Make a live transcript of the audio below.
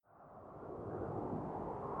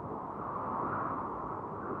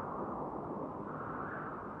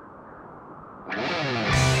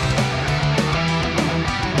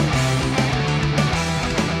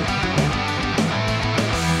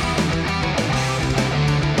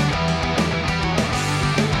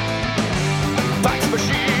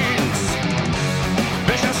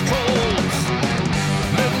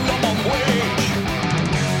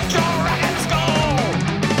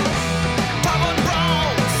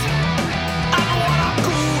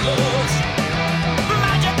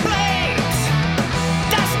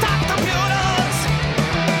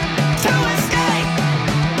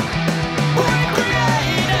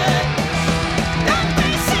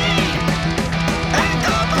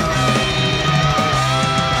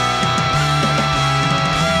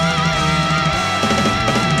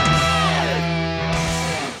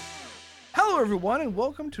everyone, and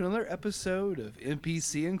welcome to another episode of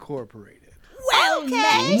NPC Incorporated. Well,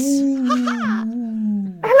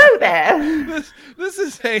 hello there. This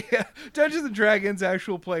is a Dungeons & Dragons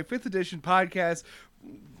actual play 5th edition podcast.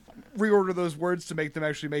 Reorder those words to make them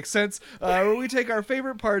actually make sense, where we take our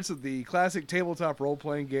favorite parts of the classic tabletop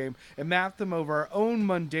role-playing game and map them over our own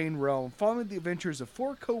mundane realm, following the adventures of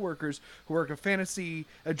 4 co-workers who work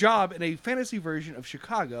a job in a fantasy version of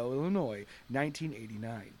Chicago, Illinois,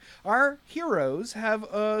 1989. Our heroes have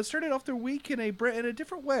started off their week in a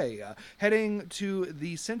different way, heading to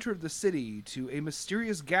the center of the city to a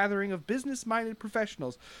mysterious gathering of business-minded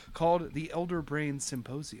professionals called the Elder Brain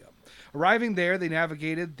Symposium. Arriving there, they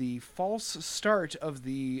navigated the false start of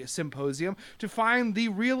the symposium to find the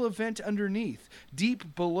real event underneath,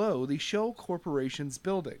 deep below the Shell Corporation's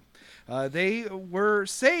building. They were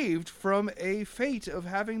saved from a fate of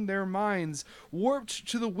having their minds warped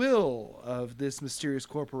to the will of this mysterious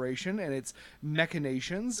corporation and its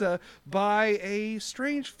machinations by a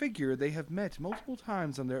strange figure they have met multiple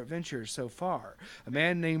times on their adventures so far, a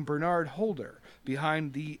man named Bernard Holder,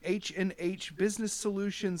 behind the H&H Business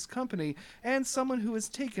Solutions Company, and someone who has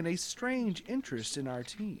taken a strange interest in our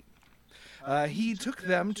team. He took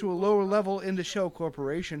them to a lower level in the Shell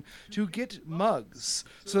Corporation to get mugs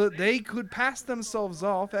so that they could pass themselves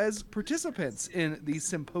off as participants in the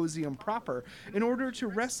symposium proper in order to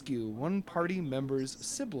rescue one party member's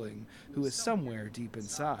sibling who is somewhere deep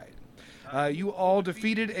inside. You all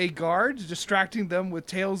defeated a guard, distracting them with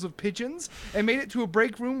tales of pigeons, and made it to a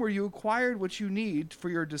break room where you acquired what you need for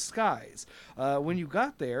your disguise. When you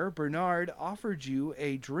got there, Bernard offered you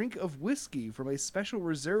a drink of whiskey from a special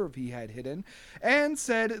reserve he had hidden, and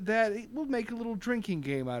said that it will make a little drinking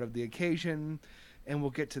game out of the occasion, and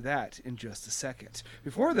we'll get to that in just a second.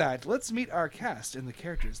 Before that, let's meet our cast and the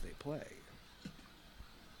characters they play.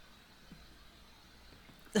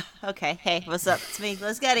 Okay, hey, what's up? It's me,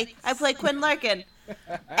 Liz Getty. I play Quinn Larkin.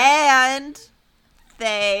 And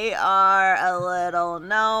they are a little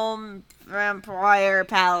gnome vampire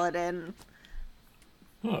paladin.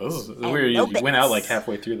 Oh, this is weird. You went out like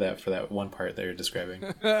halfway through that for that one part that you're describing.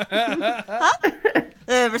 Huh?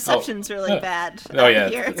 The reception's really bad. Oh, yeah,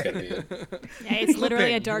 here. that's gotta be it. Yeah, it's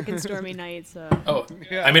literally a dark and stormy night, so... Oh,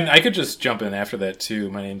 yeah. I mean, I could just jump in after that, too.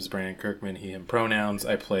 My name's Brandon Kirkman, he, him pronouns.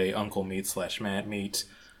 I play Uncle Meat / Matt Meat.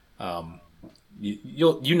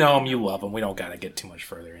 You know him, you love him. We don't gotta get too much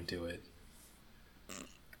further into it.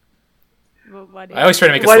 I always try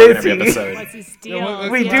to make a slogan every episode. What's his deal?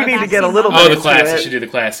 We do need to get a little bit. Oh, the class. I should do the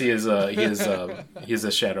class. He is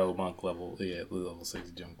a shadow monk level. Yeah, level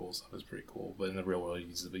 6 jungle stuff is pretty cool. But in the real world, he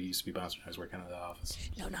used to be bounced when I was working at the office.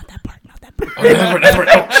 No, not that part. Not that part. Oh, yeah, that part.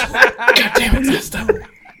 Oh, God damn it, stop.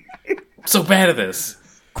 I'm so bad at this.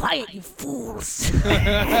 Quiet, you fools.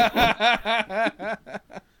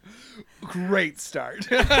 Great start.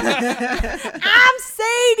 I'm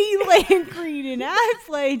Sadie Landgreen, and I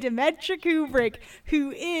play Dimetra Kubrick,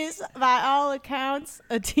 who is, by all accounts,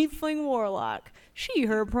 a tiefling warlock. She,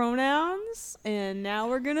 her pronouns, and now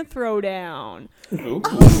we're gonna throw down. Ooh.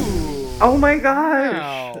 Oh my gosh.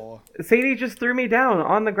 Wow. Sadie just threw me down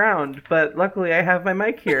on the ground, but luckily I have my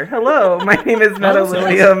mic here. Hello, my name is Meta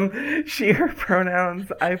William. She, her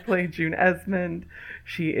pronouns. I play June Esmond.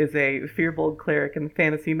 She is a fearbold cleric in the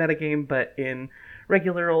fantasy metagame, but in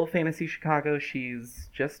regular old fantasy Chicago, she's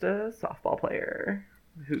just a softball player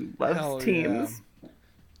who loves teams. Yeah.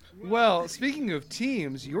 Well, speaking of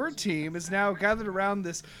teams, your team is now gathered around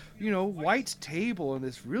this, white table in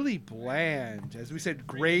this really bland, as we said,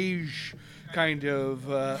 grayish kind of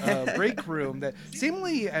break room that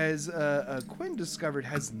seemingly, as Quinn discovered,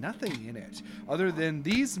 has nothing in it other than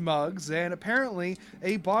these mugs and apparently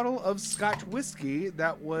a bottle of scotch whiskey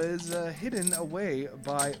that was hidden away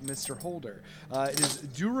by Mr. Holder. It is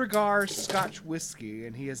Duragar Scotch whiskey,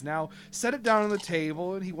 and he has now set it down on the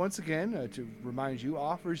table, and he once again, to remind you,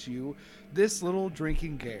 offers you this little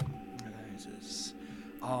drinking game.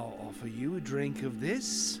 I'll offer you a drink of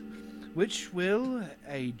this, which will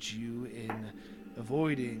aid you in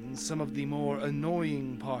avoiding some of the more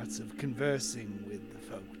annoying parts of conversing with the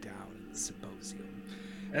folk down in the symposium.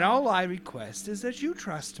 And all I request is that you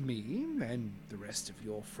trust me and the rest of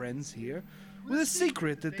your friends here with a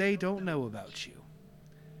secret that they don't know about you.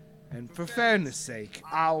 And for fairness' sake,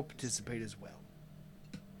 I'll participate as well.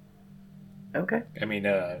 Okay. I mean,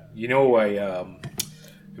 I've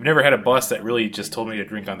never had a boss that really just told me to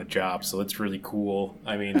drink on the job, so it's really cool.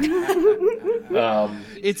 I mean,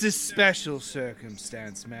 it's a special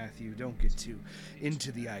circumstance, Matthew. Don't get too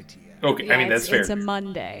into the idea. Okay, Yeah, I mean, that's fair. It's a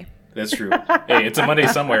Monday. That's true. Hey, it's a Monday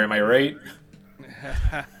somewhere, am I right?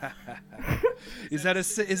 Is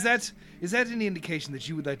that any indication that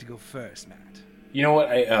you would like to go first, Matt? You know what?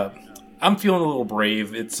 I'm feeling a little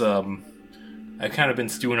brave. It's I've kind of been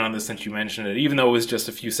stewing on this since you mentioned it. Even though it was just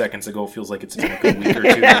a few seconds ago, it feels like it's been like a week or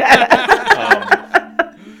two.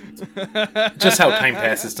 Just how time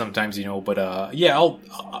passes sometimes, you know. But yeah,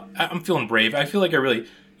 I'm feeling brave. I feel like I really,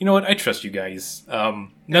 you know what? I trust you guys.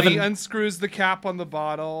 He unscrews the cap on the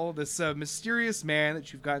bottle. This mysterious man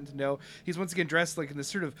that you've gotten to know. He's once again dressed like in this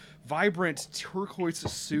sort of vibrant turquoise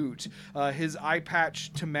suit. His eye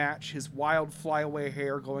patch to match. His wild flyaway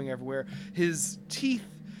hair going everywhere. His teeth,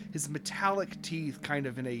 his metallic teeth, kind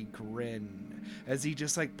of in a grin, as he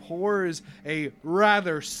just like pours a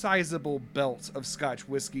rather sizable belt of Scotch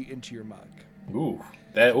whiskey into your mug. Ooh,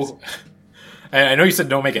 that. Ooh. I know you said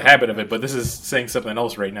don't make a habit of it, but this is saying something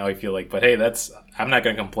else right now, I feel like. But hey, I'm not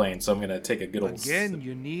going to complain, so I'm going to take a good old... Again,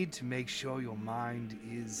 you need to make sure your mind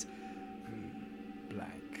is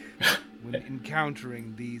blank when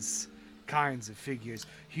encountering these kinds of figures.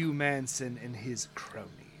 Hugh Manson and his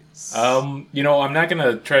cronies. You know, I'm not going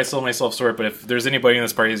to try to sell myself short, but if there's anybody in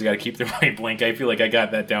this party who's got to keep their mind blank, I feel like I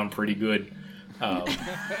got that down pretty good. But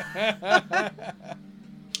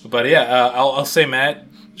yeah, I'll say Matt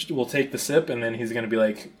will take the sip, and then he's going to be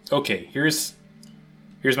like, okay, here's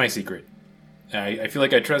my secret. I feel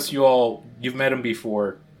like I trust you all. You've met him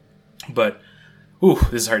before, but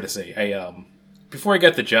this is hard to say. Before I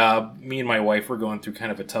got the job, me and my wife were going through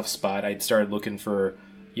kind of a tough spot. I'd started looking for,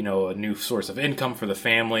 you know, a new source of income for the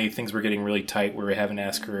family. Things were getting really tight. We were having to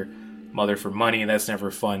ask her mother for money, and that's never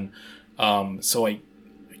fun. So I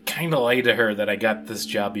kind of lied to her that I got this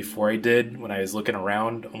job before I did, when I was looking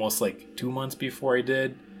around, almost like 2 months before I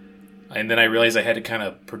did. And then I realized I had to kind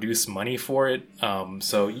of produce money for it.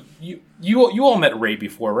 So you all met Ray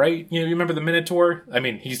before, right? You remember the Minotaur? I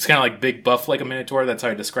mean, he's kind of like big buff like a Minotaur. That's how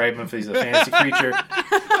I describe him if he's a fantasy creature.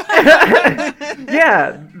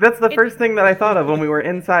 Yeah, that's the first thing that I thought of when we were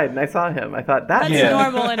inside and I saw him. I thought, that's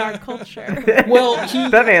normal in our culture. Well,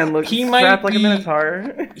 that man looks strapped like a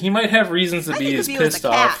Minotaur. He might have reasons to be as pissed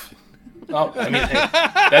off. Oh, I mean, hey,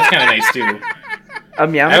 that's kind of nice too. A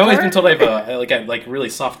meow. I've always been told I have a really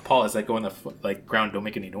soft paws that go in the ground, don't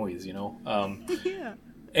make any noise, you know. Yeah.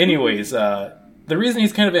 Anyways, the reason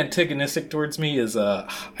he's kind of antagonistic towards me is I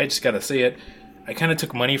just gotta say it. I kind of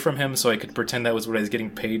took money from him so I could pretend that was what I was getting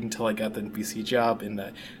paid until I got the NPC job, and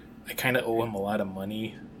that I kind of owe him a lot of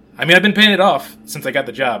money. I mean, I've been paying it off since I got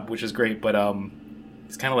the job, which is great, but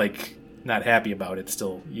he's kind of like not happy about it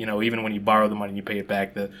still. You know, even when you borrow the money and you pay it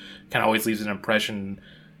back, that kind of always leaves an impression.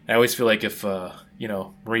 I always feel like if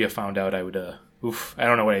Maria found out, I would I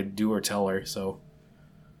don't know what I'd do or tell her. So,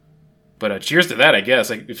 but cheers to that, I guess.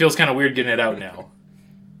 It feels kind of weird getting it out now.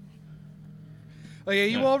 Oh yeah,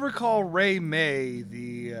 you all recall Ray May,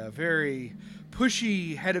 the very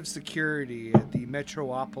pushy head of security at the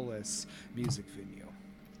Metropolis music venue.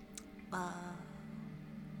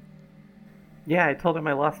 Yeah, I told him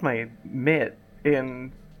I lost my mitt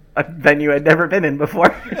in a venue I'd never been in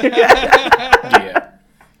before. Yeah.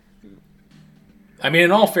 I mean,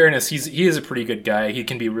 in all fairness, he is a pretty good guy. He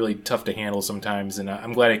can be really tough to handle sometimes, and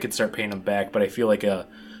I'm glad I could start paying him back. But I feel like I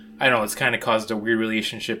don't know, it's kind of caused a weird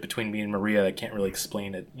relationship between me and Maria. I can't really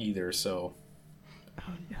explain it either. So.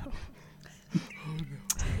 Oh no.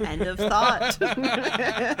 End of thought.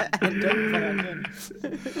 End of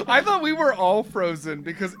thought. I thought we were all frozen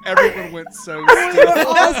because everyone went so still. We were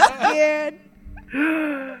all scared.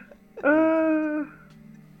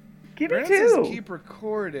 Give me Brandon says two. keep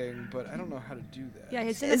recording, but I don't know how to do that. Yeah,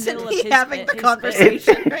 he's in the Isn't middle of he his having the his-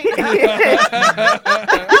 conversation right now?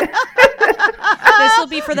 This will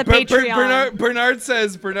be for the Patreon. Bernard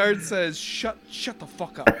says, shut the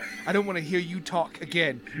fuck up. I don't want to hear you talk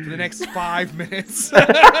again for the next 5 minutes.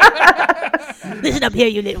 Listen up here,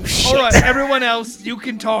 you little shit. All right, everyone else, you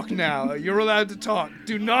can talk now. You're allowed to talk.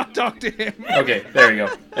 Do not talk to him. Okay, there you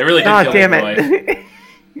go. I really did God feel damn like my life. it.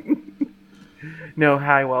 No,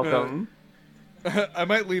 hi, welcome. I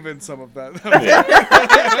might leave in some of that.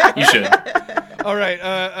 Yeah. You should. All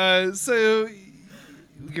right. So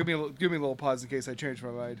give me a little pause in case I change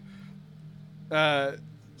my mind.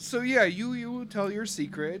 So yeah, you tell your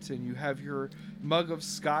secret, and you have your mug of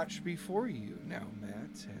scotch before you now,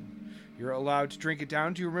 Matt, and you're allowed to drink it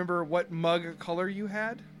down. Do you remember what mug color you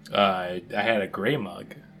had? I had a gray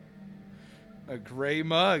mug. A gray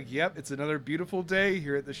mug. Yep, it's another beautiful day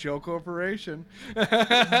here at the Shell Corporation.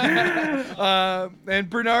 And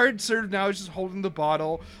Bernard sort of now is just holding the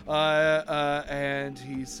bottle, and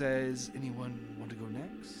he says, "Anyone want to go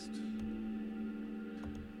next?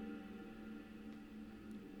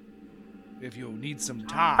 If you'll need some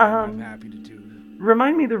time, I'm happy to do it."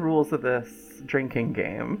 Remind me the rules of this drinking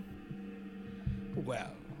game.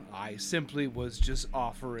 Well, I I simply was just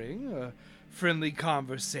offering a friendly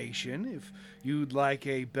conversation. If you'd like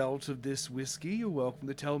a belt of this whiskey, you're welcome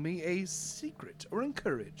to tell me a secret or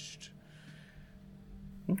encouraged.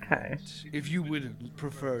 Okay. If you would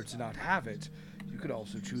prefer to not have it, you could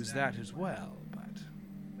also choose that as well.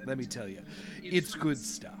 But let me tell you, it's good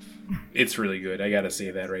stuff. It's really good. I gotta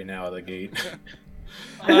say that right now out of the gate.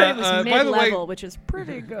 I thought it was by the mid-level, way- which is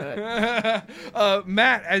pretty good.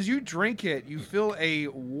 Matt, as you drink it, you feel a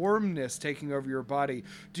warmness taking over your body.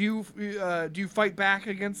 Do you fight back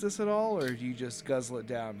against this at all, or do you just guzzle it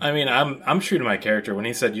down? I mean, I'm true to my character. When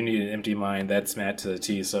he said you need an empty mind, that's Matt to the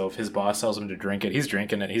T. So if his boss tells him to drink it, he's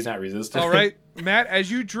drinking it. He's not resistant. All right, Matt, as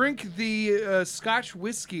you drink the Scotch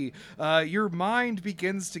whiskey, your mind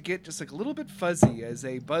begins to get just like a little bit fuzzy as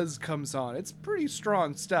a buzz comes on. It's pretty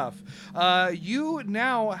strong stuff. You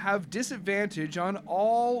now have disadvantage on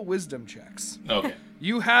all wisdom checks. Okay.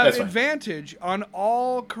 You have That's fine. advantage on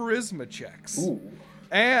all charisma checks. Ooh.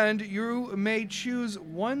 And you may choose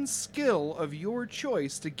one skill of your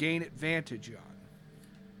choice to gain advantage on.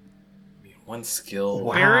 One skill.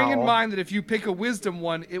 Wow. Bearing in mind that if you pick a wisdom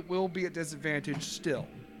one, it will be at disadvantage still.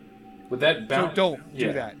 Would that So bounce? don't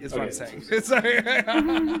do that, is what I'm saying. Sorry.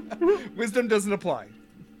 Wisdom doesn't apply.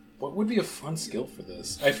 What would be a fun skill for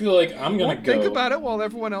this? I feel like I'm gonna go. Think about it while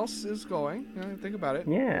everyone else is going. Think about it.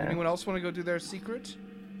 Yeah. Anyone else want to go do their secret?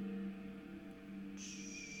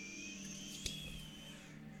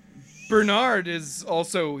 Bernard is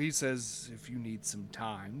also, he says, if you need some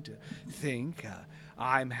time to think,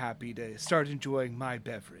 I'm happy to start enjoying my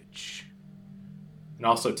beverage. And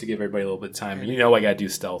also to give everybody a little bit of time. You know, I gotta do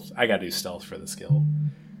stealth. I gotta do stealth for the skill.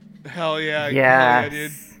 Hell yeah. Yes. Hell yeah,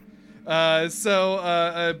 dude.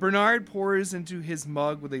 So Bernard pours into his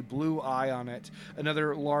mug with a blue eye on it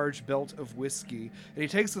another large belt of whiskey, and he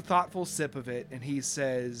takes a thoughtful sip of it, and he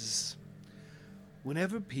says,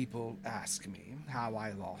 whenever people ask me how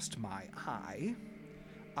I lost my eye,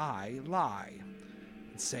 I lie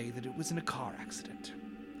and say that it was in a car accident.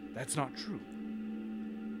 That's not true.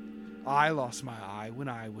 I lost my eye when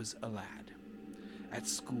I was a lad at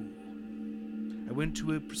school. I went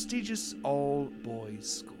to a prestigious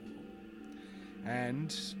all-boys school.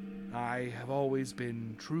 And I have always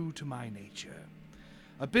been true to my nature,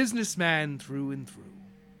 a businessman through and through.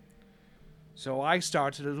 So I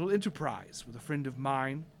started a little enterprise with a friend of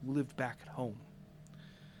mine who lived back at home.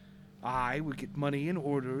 I would get money and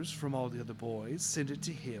orders from all the other boys, send it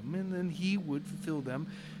to him, and then he would fulfill them,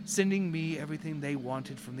 sending me everything they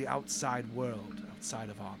wanted from the outside world, outside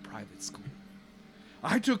of our private school.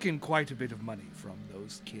 I took in quite a bit of money from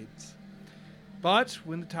those kids. But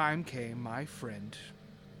when the time came, my friend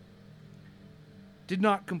did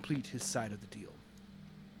not complete his side of the deal.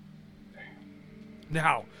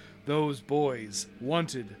 Now, those boys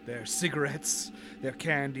wanted their cigarettes, their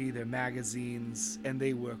candy, their magazines, and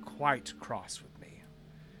they were quite cross with me.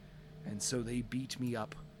 And so they beat me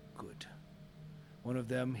up good. One of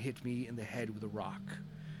them hit me in the head with a rock,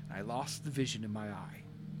 and I lost the vision in my eye.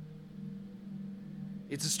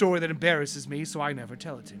 It's a story that embarrasses me, so I never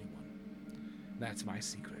tell it to anyone. That's my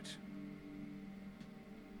secret.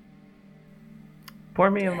 Pour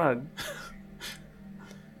me a mug.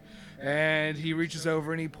 And he reaches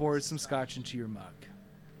over and he pours some scotch into your mug.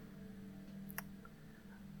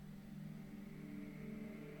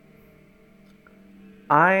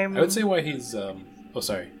 I would say why he's. Oh,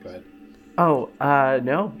 sorry. Go ahead. Oh,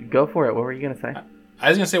 no. Go for it. What were you going to say? I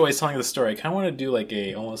was gonna say while he's telling the story, I kind of want to do like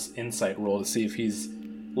a almost insight roll to see if he's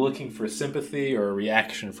looking for sympathy or a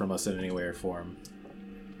reaction from us in any way or form.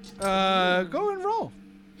 Go and roll.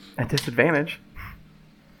 At disadvantage.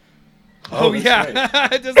 Oh that's yeah.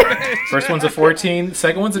 right. It doesn't matter. First one's a 14,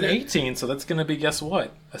 second one's an 18, so that's gonna be, guess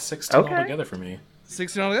what? A 16 Okay. altogether for me.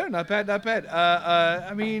 16 altogether. Not bad, not bad.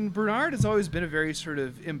 I mean, Bernard has always been a very sort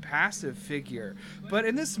of impassive figure. But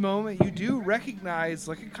in this moment, you do recognize,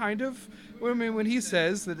 like, a kind of... I mean, when he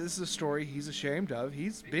says that this is a story he's ashamed of,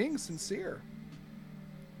 he's being sincere.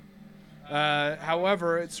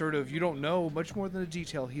 However, it's sort of... You don't know much more than the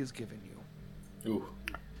detail he has given you.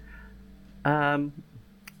 Ooh.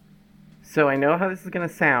 So I know how this is going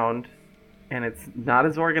to sound, and it's not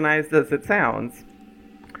as organized as it sounds,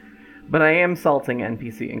 but I am salting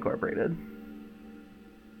NPC Incorporated.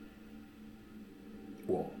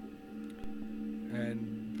 Whoa.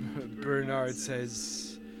 And Bernard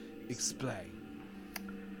says, explain.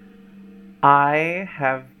 I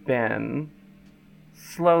have been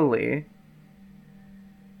slowly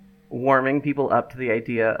warming people up to the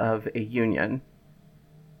idea of a union.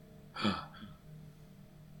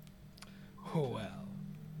 Well,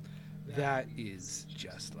 that is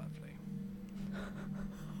just lovely.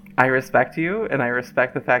 I respect you, and I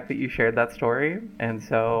respect the fact that you shared that story, and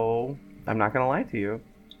so I'm not going to lie to you.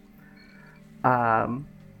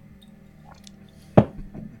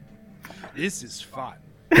 This is fun.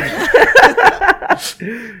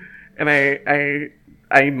 And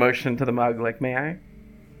I motion to the mug, like, may I?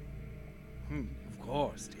 Of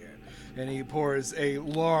course, dear. And he pours a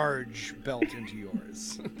large belt into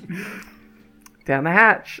yours. Down the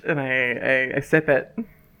hatch, and I sip it.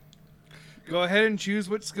 Go ahead and choose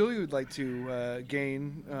what skill you would like to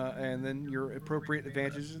gain, and then your appropriate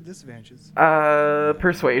advantages and disadvantages.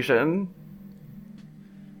 Persuasion.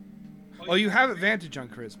 Oh, you have advantage on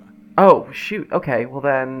charisma. Oh, shoot. Okay, well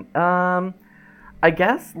then, I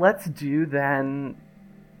guess let's do then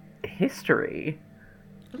history.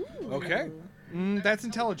 Okay. That's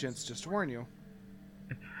intelligence, just to warn you.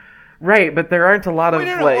 Right, but there aren't a lot of, Wait,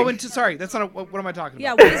 no. like... Oh, sorry, that's not what am I talking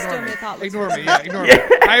Yeah, about? wisdom I thought was Ignore me, yeah, ignore me.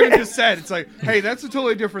 I even just said, it's like, hey, that's a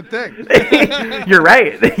totally different thing. You're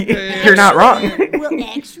right. You're not wrong. Well,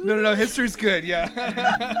 actually, No, history's good, yeah.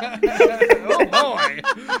 Oh, boy.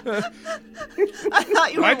 I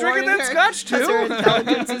thought you Am were I drinking warning that her scotch, 'cause too? her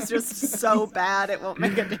intelligence is just so bad it won't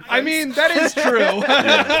make a difference. I mean, that is true.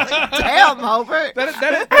 Damn, Hobart.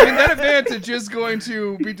 That advantage is going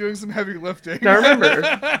to be doing some heavy lifting. Now remember,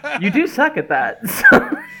 you do suck at that. So.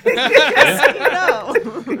 No.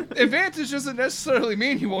 Advantage doesn't necessarily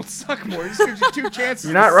mean you won't suck more. It just gives you 2 chances.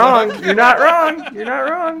 You're not to wrong. suck. You're not wrong. You're not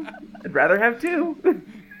wrong. I'd rather have 2.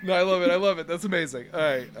 No, I love it. I love it. That's amazing. All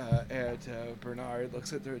right, and Bernard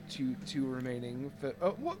looks at the two remaining.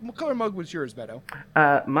 What color mug was yours, Beto?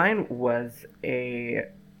 Mine was a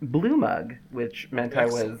blue mug, which meant I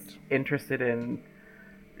was Excellent. interested in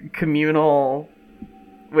communal,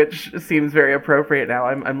 which seems very appropriate now.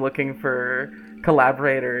 I'm looking for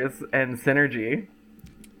collaborators and synergy.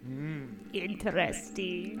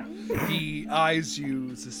 interesting. He eyes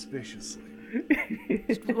you suspiciously.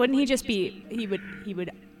 Wouldn't he just be? He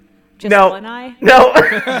would. Just No. one eye. No.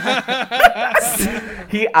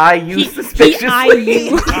 He eye you suspiciously.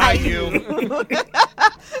 I you.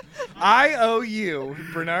 I owe you,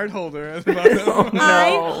 Bernard Holder. At the bottom.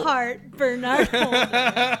 I heart Bernard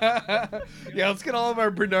Holder. Yeah, let's get all of our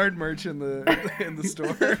Bernard merch in the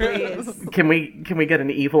store. Please. Can we get an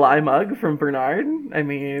evil eye mug from Bernard? I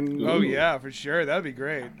mean. Oh yeah, for sure. That'd be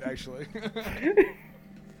great, actually.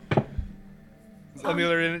 On the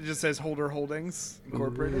other end, it just says Holder Holdings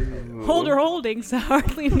Incorporated. Holder Holdings. I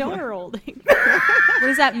hardly know her holdings. What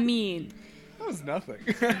does that mean? That was nothing.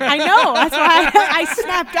 I know. That's why I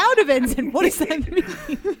snapped out of it and said, "What does that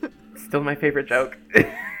mean?" Still my favorite joke.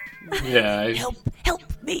 Yeah. Help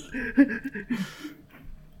me.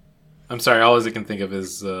 I'm sorry. All I can think of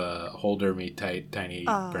is holder me tight, tiny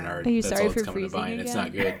Bernard. Are you That's sorry all that's for coming to freezing mind. It's again?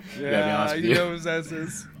 not good. I gotta be Yeah, honest with you you. know whose ass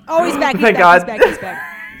is. Oh, he's back. He's Thank back. God. He's back. He's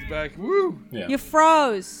back. He's back. Woo! Yeah. You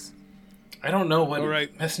froze. I don't know what All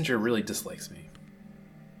right. Messenger really dislikes me.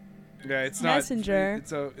 Yeah, it's not. Messenger.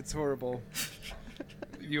 It's horrible.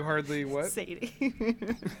 You hardly what? Sadie.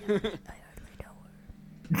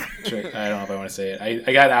 Sure, I don't know if I want to say it.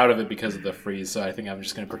 I got out of it because of the freeze, so I think I'm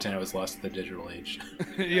just going to pretend I was lost to the digital age.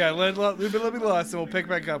 Yeah, let me lost, and we'll pick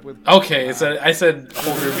back up with. Okay, I said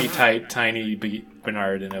holder me tight, tiny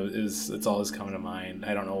Bernard, and it's all that's coming to mind.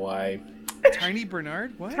 I don't know why. Tiny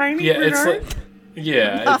Bernard? What? Tiny Yeah, Bernard? it's like,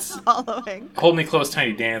 yeah, it's Following. hold me close,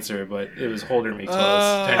 tiny dancer, but it was holder me close.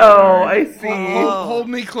 Tiny Oh, Bernard. I see. Hold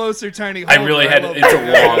me closer, Tiny. I Holder. really had. love It's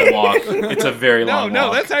that. a long walk. It's a very No, long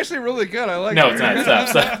walk. that's actually really good. I like. No, it. it's not.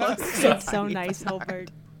 Stop. It's so nice, Holbert.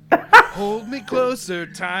 Hold me closer,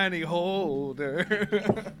 Tiny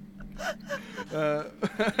Holder.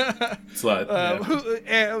 Slut.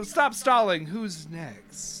 Yeah. Stop stalling. Who's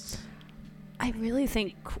next? I really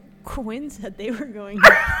think Quinn said they were going.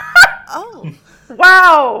 Oh,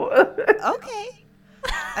 Wow. okay.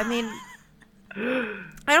 I mean,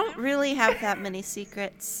 I don't really have that many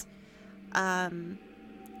secrets. I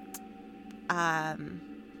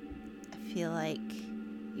feel like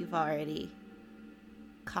you've already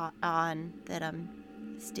caught on that I'm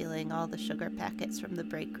stealing all the sugar packets from the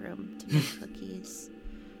break room to make cookies.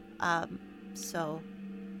 So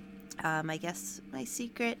I guess my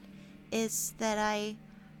secret is that I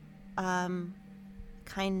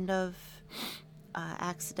kind of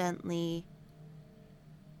accidentally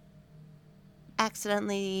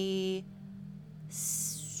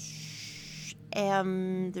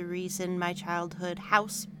am the reason my childhood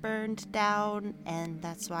house burned down, and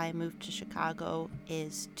that's why I moved to Chicago,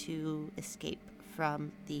 is to escape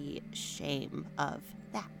from the shame of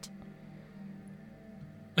that.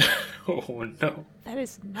 Oh no. That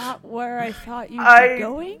is not where I thought you'd I- be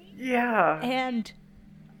going. Yeah. And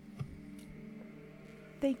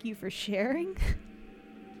Thank you for sharing.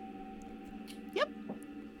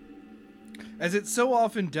 As it so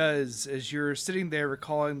often does, as you're sitting there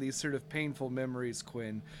recalling these sort of painful memories,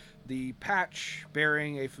 Quinn, the patch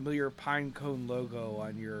bearing a familiar pine cone logo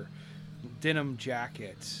on your denim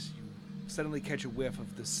jacket, you suddenly catch a whiff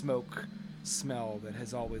of the smoke smell that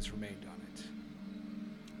has always remained on it.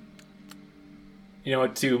 You know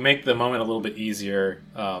what? To make the moment a little bit easier,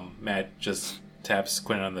 Matt just taps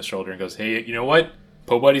Quinn on the shoulder and goes, "Hey, you know what?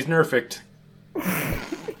 Pobodies Nerfect."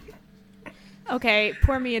 Okay,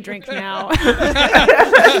 pour me a drink now.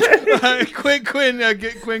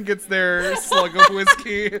 Quinn gets their slug of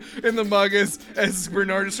whiskey in the mug as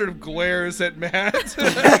Bernard just sort of glares at Matt.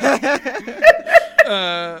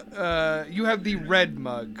 You have the red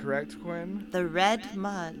mug, correct, Quinn? The red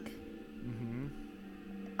mug.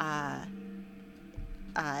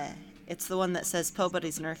 It's the one that says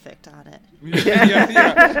Pobodies Nerfect on it.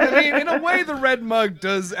 Yeah. I mean, in a way, the red mug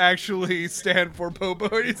does actually stand for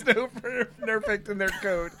Pobodies Nerfect in their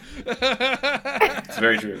code. It's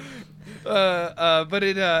very true. But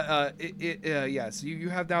yes, you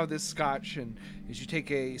have now this scotch, and as you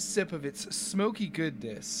take a sip of its smoky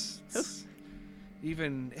goodness, it's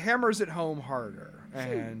even hammers it home harder.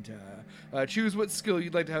 And choose what skill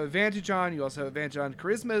you'd like to have advantage on. You also have advantage on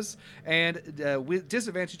charismas and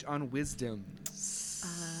disadvantage on wisdoms.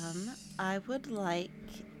 I would like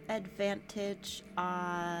advantage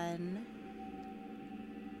on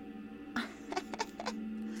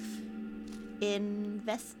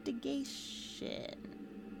investigation.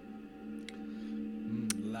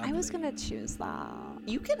 I was gonna choose that.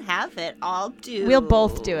 You can have it. I'll do. We'll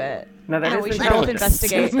both do it. No, that And is we should intelligence. both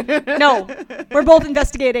investigate. No, we're both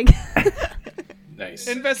investigating. Nice.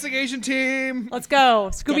 Investigation team! Let's go,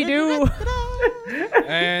 Scooby Doo.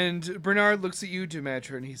 And Bernard looks at you,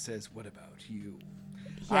 Dimetra, and he says, "What about you?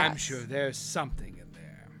 I'm Yes. sure there's something in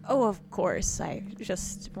there." Oh, of course. I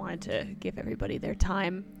just wanted to give everybody their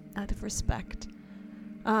time out of respect.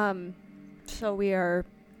 So we are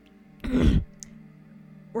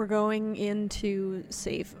we're going in to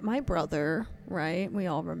save my brother, right? We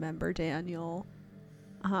all remember Daniel.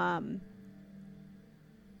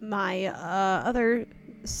 My other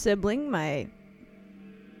sibling, my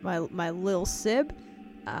little sib,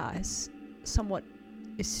 is somewhat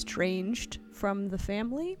estranged from the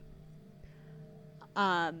family.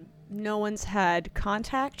 No one's had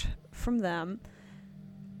contact from them.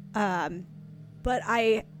 But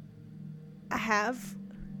I have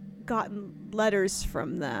gotten letters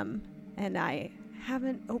from them, and I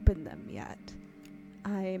haven't opened them yet.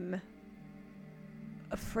 I'm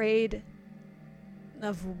afraid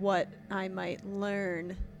of what I might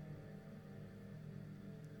learn.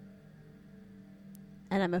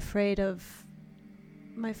 And I'm afraid of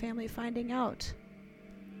my family finding out.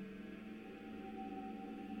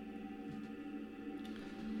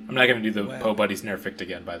 I'm not going to do the Well. Pobodies Nerfect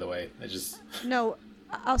again, by the way. I just... No,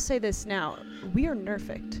 I'll say this now. We are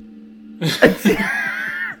Nerfect.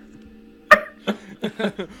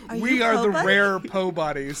 We are the rare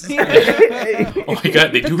Pobodies. Oh my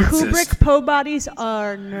god, they The do Kubrick exist. Pobodies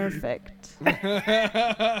are Nerfect.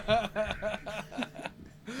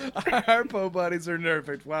 Our Pobodies are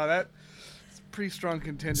Nerfect. Wow, that's a pretty strong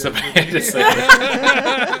contender. So for I me. just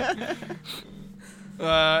like,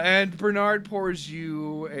 And Bernard pours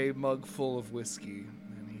you a mug full of whiskey,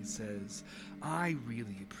 and he says, "I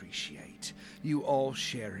really appreciate you all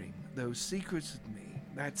sharing those secrets with me.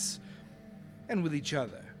 And with each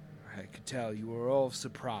other. I could tell you were all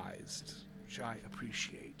surprised, which I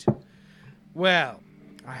appreciate. Well,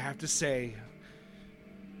 I have to say,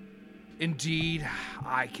 indeed,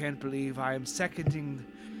 I can't believe I am seconding,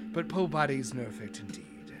 but Pobodies Nerfect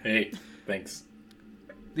indeed. hey, thanks.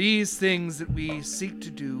 These things that we seek to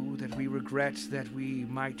do, that we regret, that we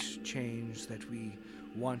might change, that we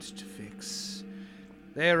want to fix,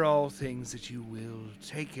 they're all things that you will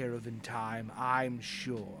take care of in time, I'm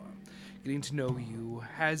sure. Getting to know you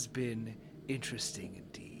has been interesting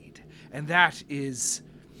indeed, and that is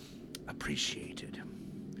appreciated.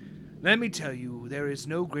 Let me tell you, there is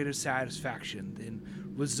no greater satisfaction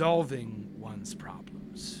than resolving one's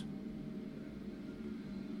problems.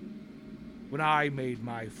 When I made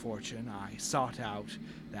my fortune, I sought out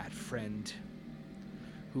that friend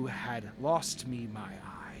who had lost me my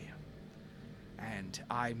eye, and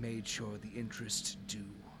I made sure the interest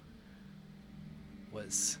due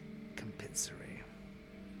was compensatory.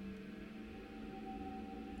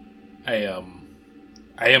 I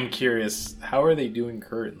am curious, how are they doing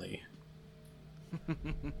currently?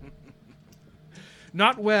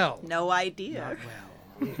 Not well. No idea. Not well.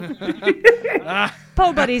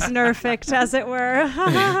 Pobodies Nerfect, as it were.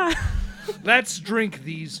 Let's drink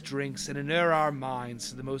these drinks and inure our minds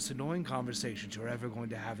to the most annoying conversations you're ever going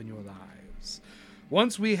to have in your lives.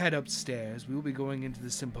 Once we head upstairs, we will be going into the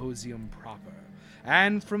symposium proper.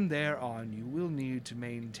 And from there on, you will need to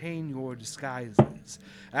maintain your disguises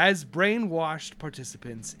as brainwashed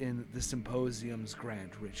participants in the symposium's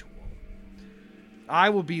grand ritual. I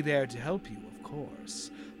will be there to help you, of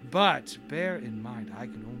course, but bear in mind I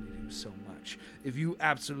can only do so much. If you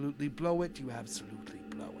absolutely blow it, you absolutely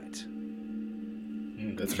blow it.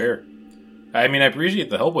 That's fair. I mean, I appreciate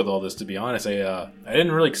the help with all this, to be honest. I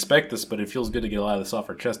didn't really expect this, but it feels good to get a lot of this off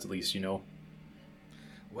our chest, at least, you know.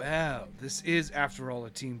 Well, this is, after all, a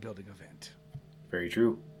team-building event. Very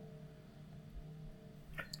true.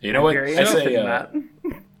 You know what? Very I interesting, say, Matt.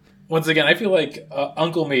 once again, I feel like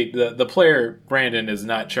Uncle Meat, the player, Brandon, is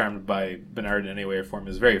not charmed by Bernard in any way or form,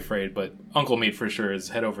 is very afraid, but Uncle Meat, for sure, is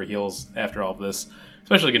head over heels after all of this,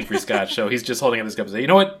 especially getting free scotch, so he's just holding up this cup and saying, you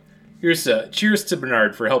know what? Here's cheers to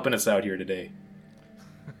Bernard for helping us out here today.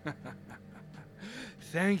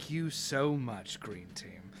 Thank you so much, Green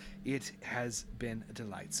Team. It has been a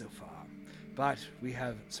delight so far. But we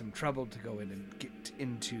have some trouble to go in and get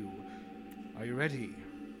into. Are you ready?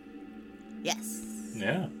 Yes.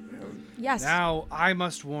 Yeah. Yes. Now, I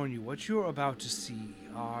must warn you, what you're about to see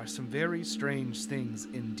are some very strange things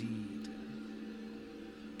indeed.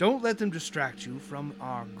 Don't let them distract you from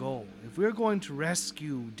our goal. If we're going to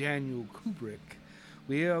rescue Daniel Kubrick,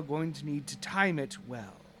 we are going to need to time it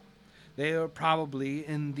well. They are probably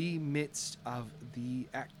in the midst of the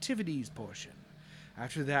activities portion.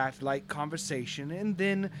 After that, light conversation, and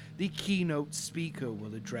then the keynote speaker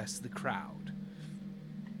will address the crowd.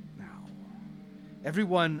 Now,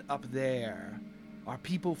 everyone up there are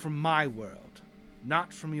people from my world,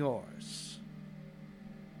 not from yours.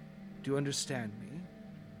 Do you understand me?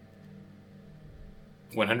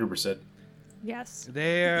 100%. Yes.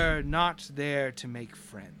 They're not there to make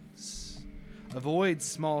friends. Avoid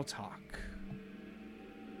small talk.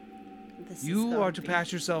 This You are to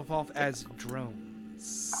pass yourself off as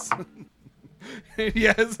drones.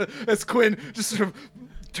 Yes, as Quinn just sort of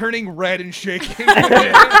turning red and shaking.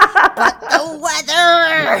 The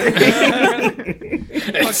weather!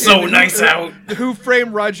 It's so nice out. Who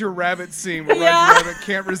Framed Roger Rabbit scene where Yeah. Roger Rabbit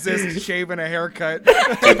can't resist shaving a haircut.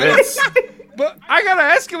 2 bits. But I gotta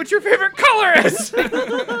ask you what your favorite color is.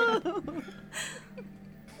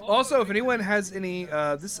 Also, if anyone has any,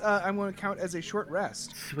 I'm going to count as a short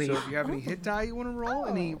rest. Sweet. So if you have any hit die you want to roll,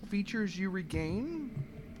 any features you regain,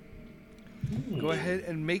 go ahead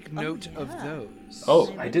and make note of those.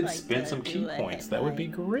 Oh, I I would did like spin to some do key a points. hit That would be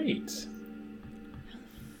die. great.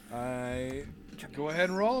 Go ahead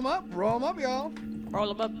and roll them up. Roll them up, y'all.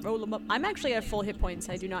 Roll them up, roll them up. I'm actually at full hit points.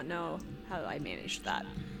 I do not know how I managed that.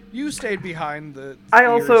 You stayed behind the. I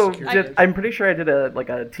your also security. did. I'm pretty sure I did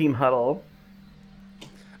a team huddle.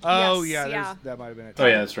 Oh Yes, yeah, yeah. that might have been it. Oh,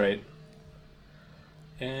 yeah, that's right.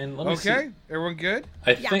 And let me see. Okay, everyone good?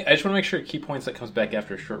 I just want to make sure key points that comes back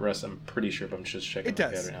after a short rest. I'm pretty sure, but I'm just checking It my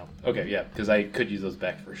does. pad right now. Okay, yeah, because I could use those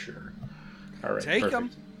back for sure. All right, Take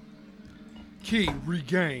perfect. them. Key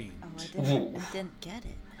regained. Oh, I didn't get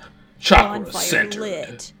it. Chakra Bonfire center.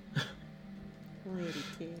 lit. Litty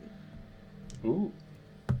kitty. Ooh.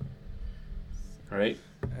 All right.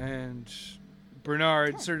 And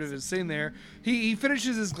Bernard sort of is sitting there. He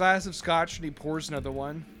finishes his glass of scotch and he pours another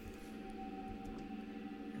one.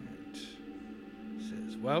 And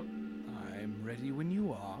says, "Well, I'm ready when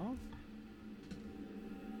you are."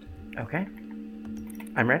 Okay.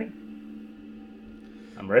 I'm ready.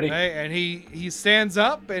 I'm ready. Okay, and he stands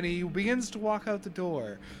up and he begins to walk out the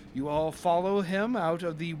door. You all follow him out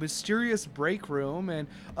of the mysterious break room and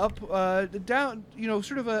up, down,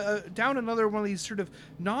 sort of down another one of these sort of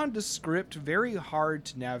nondescript, very hard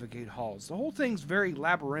to navigate halls. The whole thing's very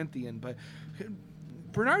labyrinthian, but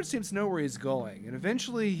Bernard seems to know where he's going, and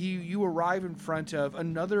eventually you arrive in front of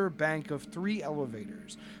another bank of 3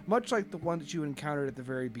 elevators, much like the one that you encountered at the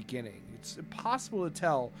very beginning. It's impossible to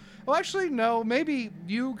tell. Well, actually, no, maybe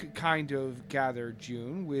you could kind of gather,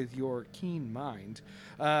 June, with your keen mind,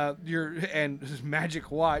 your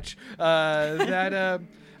magic watch, that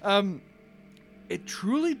it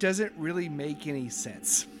truly doesn't really make any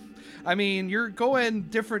sense. I mean, you're going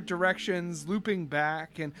different directions, looping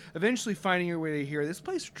back, and eventually finding your way to here. This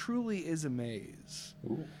place truly is a maze.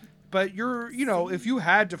 Ooh. But if you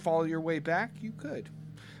had to follow your way back, you could.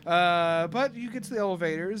 But you get to the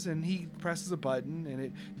elevators, and he presses a button, and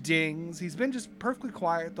it dings. He's been just perfectly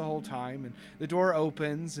quiet the whole time, and the door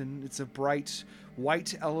opens, and it's a bright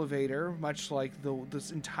white elevator, much like this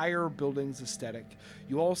entire building's aesthetic.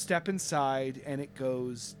 You all step inside, and it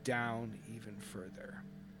goes down even further.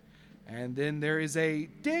 And then there is a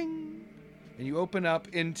ding, and you open up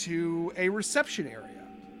into a reception area.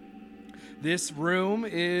 This room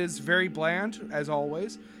is very bland, as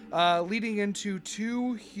always, leading into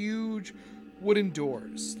 2 huge wooden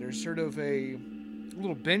doors. There's sort of a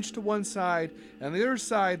little bench to one side, and on the other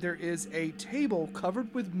side there is a table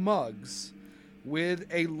covered with mugs with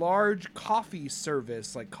a large coffee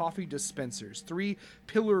service, like coffee dispensers, 3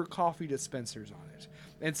 pillar coffee dispensers on it.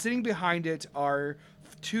 And sitting behind it are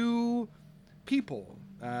 2 people.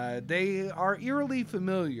 They are eerily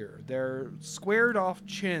familiar. Their squared off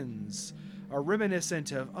chins are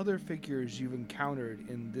reminiscent of other figures you've encountered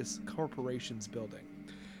in this corporation's building.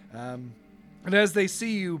 And as they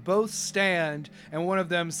see you, both stand, and one of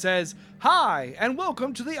them says, "Hi, and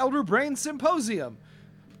welcome to the Elder Brain Symposium.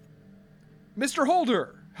 Mr.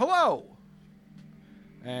 Holder, hello."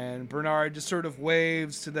 And Bernard just sort of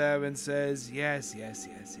waves to them and says, yes.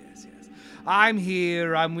 I'm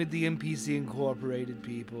here. I'm with the NPC Incorporated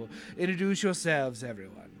people. Introduce yourselves,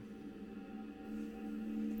 everyone.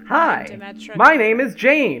 Hi, Dimetra. my name is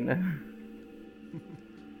Jane.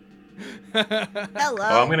 Hello.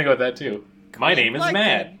 Oh, I'm gonna go with that too. My name is Like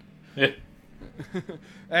Matt.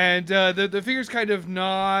 And the figures kind of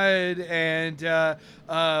nod, and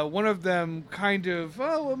one of them kind of,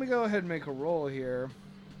 let me go ahead and make a roll here.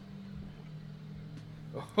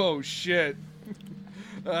 Oh, shit.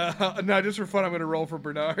 No, just for fun, I'm going to roll for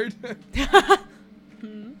Bernard.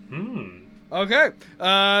 Okay.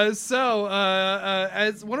 So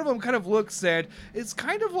as one of them kind of looks at, it's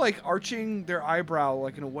kind of like arching their eyebrow,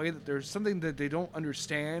 like in a way that there's something that they don't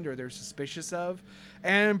understand or they're suspicious of.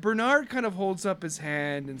 And Bernard kind of holds up his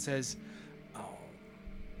hand and says, "Oh,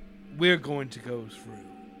 we're going to go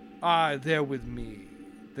through. They're with me.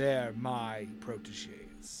 They're my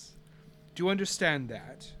proteges. Do you understand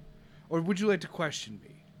that? Or would you like to question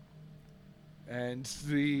me?" And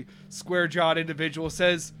the square-jawed individual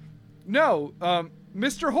says, "No,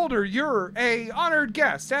 Mr. Holder, you're a honored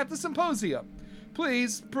guest at the symposium.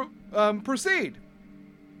 Please proceed."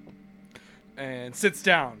 And sits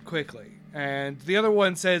down quickly. And the other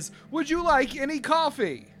one says, "Would you like any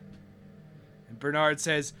coffee?" And Bernard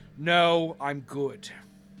says, "No, I'm good."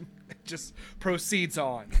 Just proceeds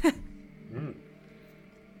on.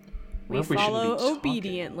 We follow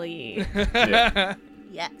obediently. Yeah.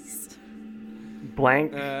 Yes.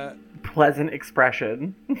 Blank, pleasant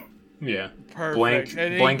expression. Yeah. Perfect.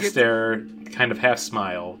 And Blank he gets- stare, kind of half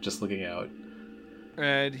smile, just looking out.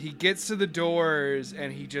 And he gets to the doors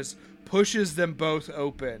and he just pushes them both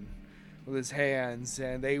open with his hands,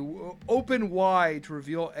 and they open wide to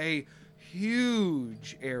reveal a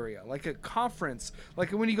huge area, like a conference,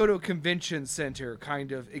 like when you go to a convention center,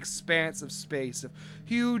 kind of expanse of space, of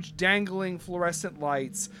huge dangling fluorescent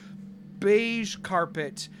lights, beige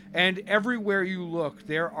carpet, and everywhere you look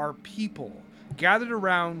there are people gathered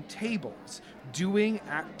around tables doing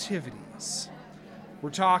activities.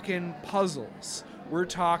 We're talking puzzles. We're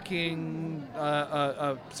talking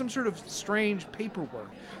some sort of strange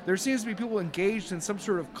paperwork. There seems to be people engaged in some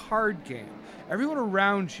sort of card game. Everyone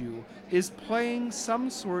around you is playing some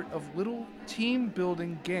sort of little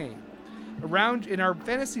team-building game. Around in our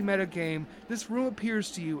fantasy meta game, this room appears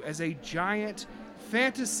to you as a giant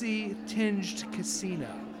fantasy-tinged casino.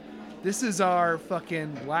 This is our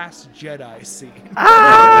fucking Last Jedi scene.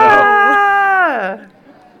 Ah!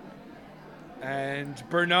 And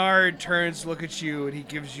Bernard turns to look at you, and he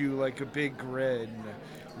gives you like a big grin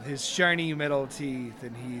with his shiny metal teeth,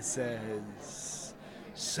 and he says,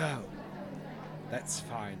 "So, let's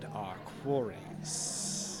find our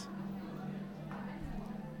quarries."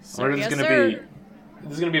 So, Or this yes, is gonna sir. be.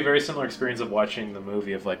 This is gonna be a very similar experience of watching the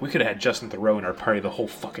movie of like we could have had Justin Theroux in our party the whole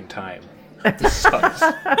fucking time. This sucks.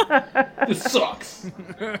 This sucks.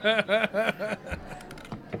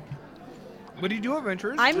 What do you do,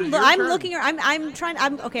 adventurers? I'm looking. I'm trying.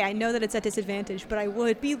 Okay. I know that it's at disadvantage, but I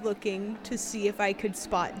would be looking to see if I could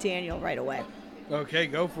spot Daniel right away. Okay,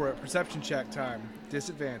 go for it. Perception check time.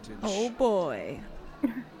 Disadvantage. Oh boy.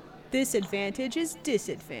 This advantage is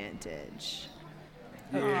disadvantage.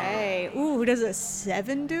 Okay. Ooh, does a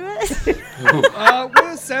 7 do it? With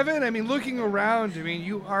a 7, I mean, looking around, I mean,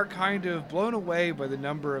 you are kind of blown away by the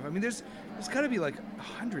number of. I mean, there's got to be like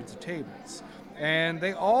hundreds of tables. And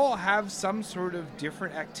they all have some sort of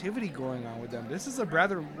different activity going on with them. This is a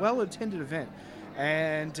rather well-attended event.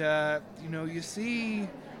 And, you see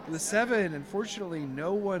the 7, unfortunately,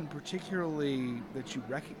 no one particularly that you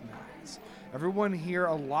recognize. Everyone here,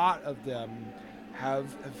 a lot of them,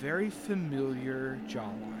 have a very familiar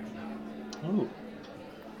jawline. Ooh.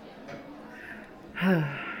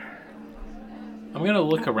 I'm gonna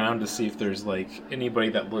look around to see if there's like anybody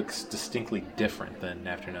that looks distinctly different than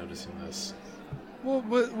after noticing this. Well,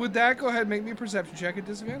 would that go ahead and make me a perception check at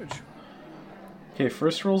disadvantage? Okay,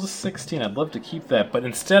 first roll's a 16. I'd love to keep that, but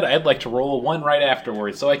instead I'd like to roll a 1 right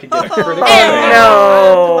afterwards so I could get a critical fail.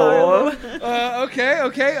 No.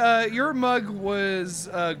 Okay. Your mug was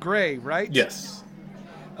gray, right? Yes.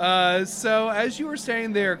 So as you were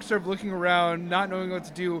standing there, sort of looking around, not knowing what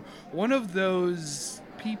to do, one of those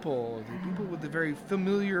people, the people with the very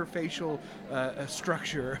familiar facial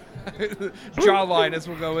structure, jawline, as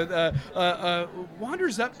we'll go with,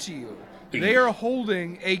 wanders up to you. They are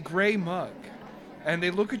holding a gray mug, and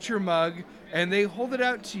they look at your mug, and they hold it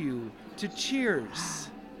out to you to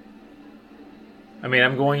cheers. I mean,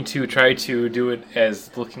 I'm going to try to do it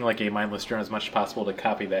as looking like a mindless drone as much as possible to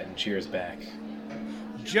copy that and cheers back.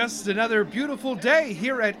 Just another beautiful day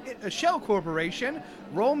here at Shell Corporation.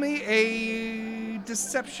 Roll me a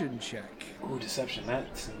deception check. Ooh, deception.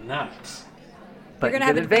 That's not. But You're going to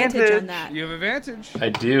have advantage on that. You have advantage. I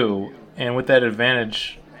do, and with that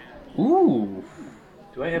advantage... Ooh.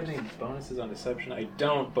 Do I have any bonuses on deception? I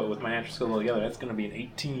don't, but with my natural skill together, that's going to be an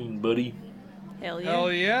 18, buddy. Hell yeah.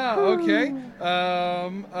 Hell yeah, okay.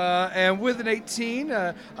 And with an 18,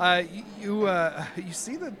 you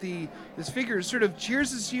see that this figure sort of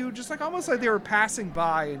cheers you, just like almost like they were passing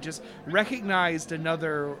by and just recognized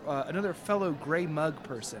another fellow gray mug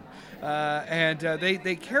person. And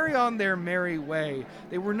they carry on their merry way.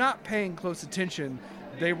 They were not paying close attention.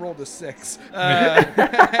 They rolled a 6. And,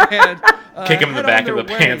 kick them in the back of the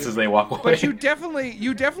way. pants as they walk away. But you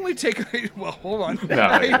definitely take. Well, hold on.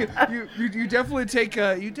 No. you definitely take.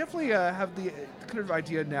 You definitely have the kind of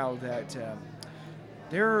idea now that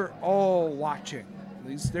they're all watching.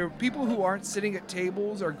 There are people who aren't sitting at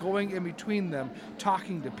tables or going in between them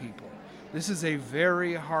talking to people. This is a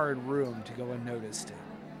very hard room to go unnoticed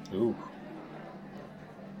in. Ooh.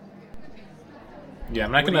 Yeah,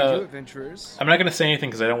 I'm not What gonna. do you do, adventurers? I'm not gonna say anything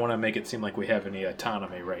because I don't want to make it seem like we have any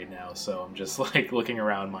autonomy right now. So I'm just like looking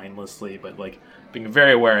around mindlessly, but like being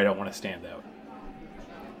very aware I don't want to stand out.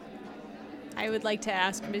 I would like to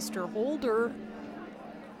ask Mr. Holder,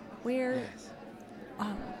 where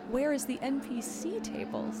is the NPC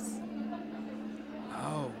tables?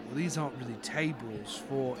 Oh, well, these aren't really tables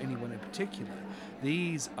for anyone in particular.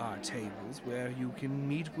 These are tables where you can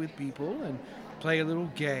meet with people and play a little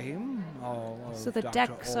game. So the Dr.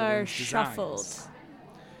 decks are Orwell's shuffled. designs.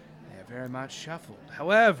 They're very much shuffled.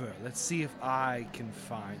 However, let's see if I can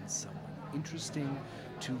find someone interesting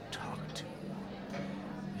to talk to.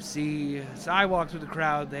 You see, as I walk through the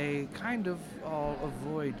crowd, they kind of all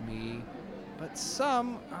avoid me, but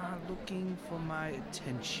some are looking for my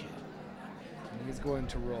attention. And he's going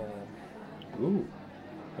to roll. Ooh,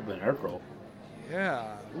 I've been art roll.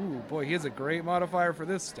 Yeah. Ooh, boy, he has a great modifier for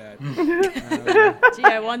this stat. Gee,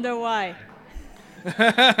 I wonder why. Where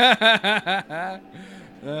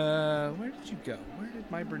did you go? Where did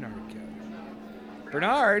my Bernard go?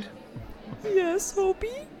 Bernard? Yes,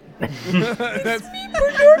 Hobie? That's me,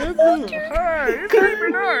 Bernard. Hi, it's me,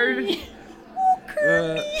 Bernard.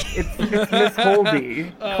 It's Miss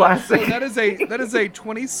Holby. Classic. So that is a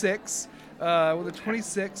 26. With a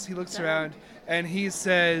 26, he looks around and he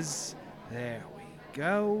says, "There we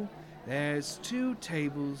go. There's 2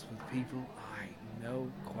 tables with people I know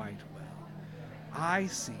quite well. I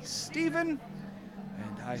see Stephen,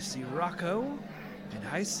 and I see Rocco, and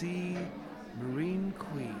I see Marine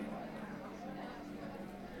Queen.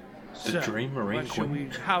 The Dream Marine Queen.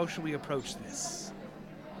 How should we approach this?"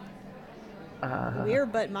 We're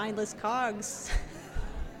but mindless cogs.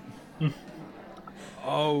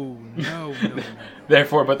 Oh, no.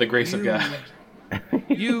 Therefore, but the grace of God.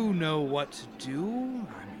 You know what to do.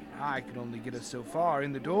 I mean, I can only get us so far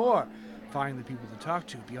in the door. Find the people to talk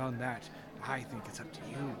to. Beyond that, I think it's up to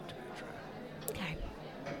you, Dimetra. Okay.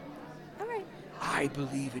 All right. I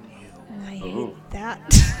believe in you. I Ooh. hate that.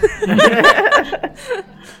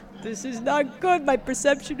 This is not good. My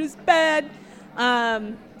perception is bad.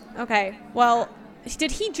 Okay. Well,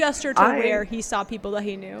 did he gesture to where he saw people that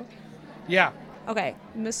he knew? Yeah. Okay.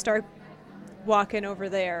 I'm going to start walking over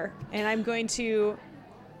there, and I'm going to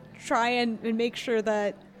try and make sure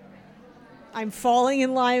that I'm falling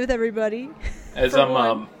in line with everybody. As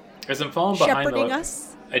I'm falling behind shepherding though,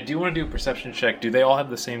 us. I do want to do a perception check. Do they all have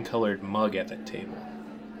the same colored mug at that table?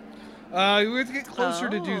 We have to get closer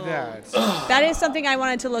to do that. That is something I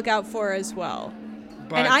wanted to look out for as well.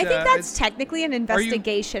 But, And I think that's it's- technically an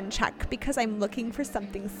investigation check because I'm looking for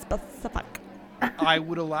something specific. I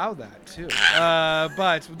would allow that too,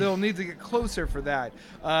 but they'll need to get closer for that.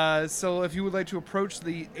 So if you would like to approach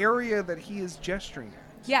the area that he is gesturing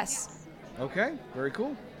at. Yes. Okay, very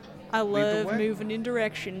cool. I lead the love way. moving in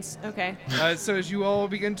directions. Okay. So as you all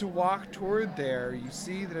begin to walk toward there, you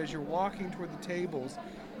see that as you're walking toward the tables,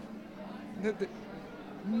 the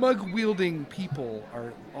mug-wielding people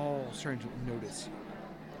are all starting to notice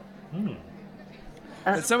you.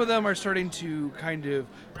 That some of them are starting to kind of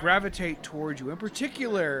gravitate towards you. In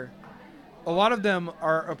particular, a lot of them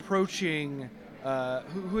are approaching...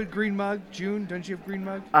 who had green mug? June, don't you have green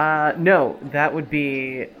mug? No, that would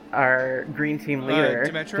be our green team leader,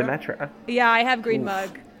 Dimetra? Yeah, I have green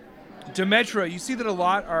mug. Dimetra, you see that a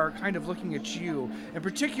lot are kind of looking at you. In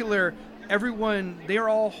particular, everyone, they are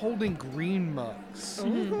all holding green mugs.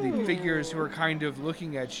 The figures who are kind of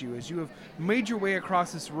looking at you. As you have made your way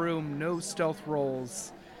across this room, no stealth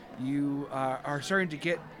rolls, you are starting to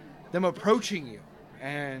get them approaching you.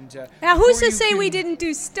 And Now, who's before to say you we can- didn't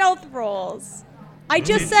do stealth rolls? I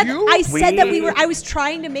just Did said you? I said that we We- were. I was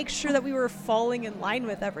trying to make sure that we were falling in line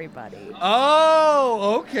with everybody.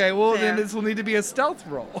 Oh, okay. Well, then Fair. this will need to be a stealth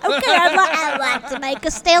roll. Okay, I'd like to make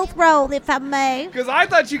a stealth roll, if I may. Because I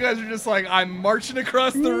thought you guys were just like, I'm marching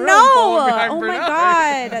across the room. No! falling behind Oh my Bernard.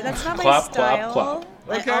 god, that's not my Clap, clap, style.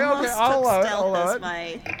 clap. Okay, I almost okay, I'll took allow it, stealth I'll allow as it.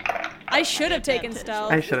 my... I should have taken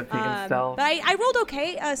stealth. I should have taken stealth. But I rolled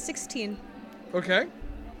okay. 16. Okay,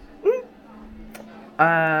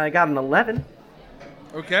 I got an 11.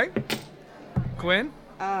 okay. Quinn?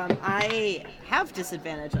 I have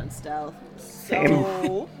disadvantage on stealth, Same.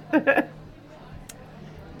 so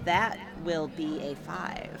that will be a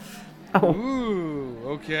 5. Oh, Ooh,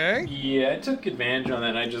 okay. Yeah, I took advantage on that.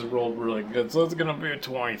 And I just rolled really good, so it's gonna be a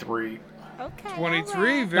 23. Okay.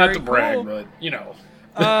 23, very Not to brag, cool. but you know,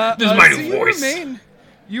 Uh, this is my so new voice.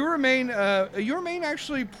 You remain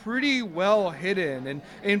actually pretty well hidden, and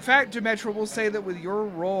in fact, Dimetra will say that with your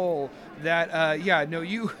role, that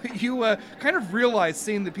you kind of realize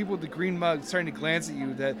seeing the people with the green mugs starting to glance at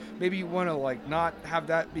you that maybe you want to like not have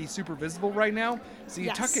that be super visible right now. So you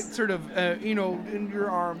tuck it Yes. sort of in your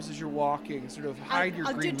arms as you're walking, sort of hide your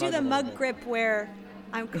I'll green do mug. the a little mug bit. grip where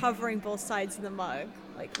I'm covering both sides of the mug.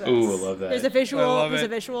 Like this. Ooh, I love that. There's a visual. I love There's it. a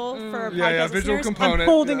visual for yeah, podcast visual listeners. component, I'm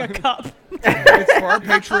holding yeah. a cup. It's for our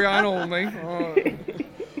Patreon only.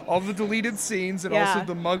 All the deleted scenes and Yeah. also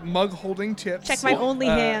the mug holding tips. Check my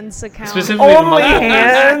OnlyHands account. Specifically, the mug.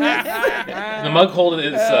 OnlyHands. The mug hold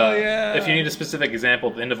is, yeah. if you need a specific example,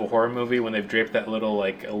 at the end of a horror movie when they've draped that little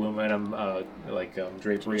like aluminum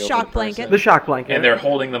drapery over Shock the blanket. person, The shock blanket. and they're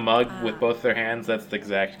holding the mug with both their hands. That's the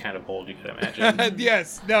exact kind of hold you could imagine.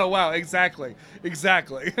 Yes. No. Wow. Exactly.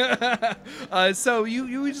 So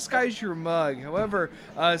you disguise your mug. However,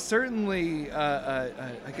 certainly,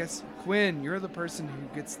 I guess Quinn, you're the person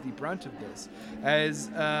who gets the brunt of this, as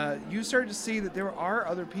you start to see that there are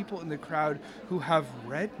other people in the crowd who have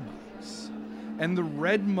red mugs, and the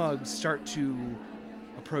red mugs start to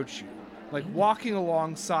approach you. Like walking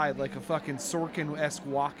alongside, like a fucking Sorkin-esque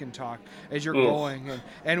walk and talk as you're Oof. going,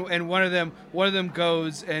 and one of them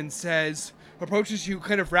goes and says, approaches you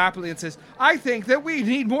kind of rapidly and says, "I think that we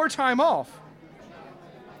need more time off.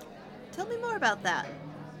 Tell me more about that.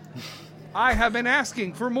 I have been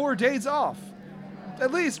asking for more days off,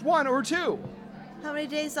 at least 1 or 2. How many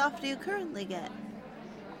days off do you currently get?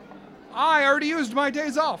 I already used my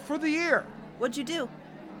days off for the year. What'd you do?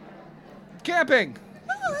 Camping,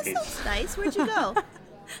 Oh, that sounds nice. Where'd you go?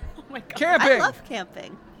 Oh my god. camping. I love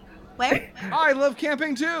camping. Where? I love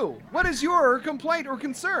camping too. What is your complaint or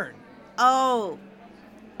concern?" Oh,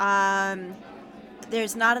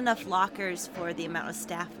 there's not enough lockers for the amount of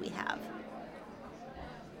staff we have.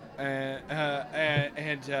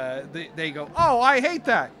 They go, "Oh, I hate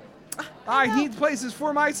that. I need places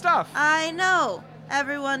for my stuff." I know.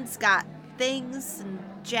 Everyone's got things and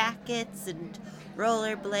jackets and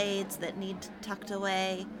rollerblades that need tucked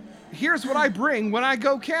away. Here's what I bring when I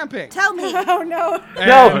go camping. Tell me. Oh no.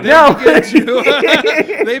 And No.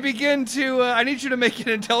 they begin to. I need you to make an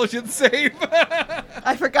intelligence save.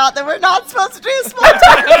 I forgot that we're not supposed to do small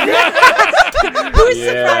talk. Who's Yeah.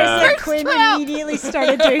 surprised that First Quinn trap. immediately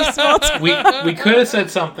started doing small talk? we could have said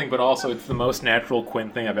something, but also it's the most natural Quinn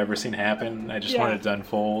thing I've ever seen happen. I just Yeah. wanted it to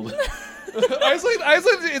unfold. I was like,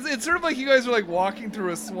 it's sort of like you guys are like walking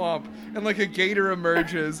through a swamp, and like a gator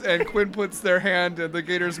emerges, and Quinn puts their hand in the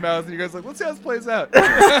gator's mouth, and you guys are like, let's see how this plays out.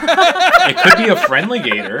 It could be a friendly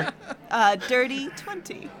gator. Dirty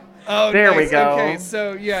 20. Oh, There we nice. go. Okay,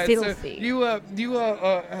 so yeah, Filthy. so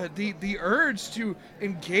the urge to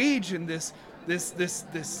engage in this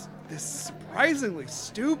surprisingly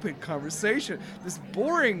stupid conversation, this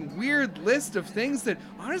boring, weird list of things that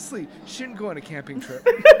honestly shouldn't go on a camping trip.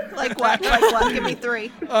 Like what? Like what? Give me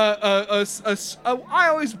 3. I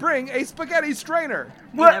always bring a spaghetti strainer.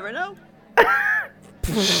 You never know.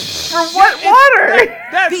 For what water?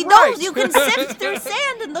 That's He right. knows you can sift through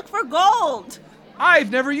sand and look for gold.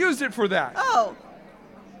 I've never used it for that. Oh.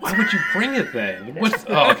 Why would you bring it then?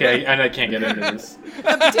 Oh, okay. I can't get into this.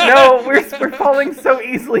 No, we're falling so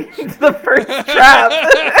easily into the first trap.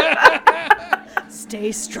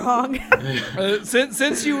 Stay strong.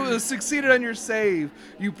 Since you succeeded on your save,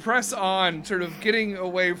 you press on, sort of getting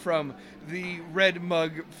away from the red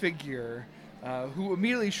mug figure, who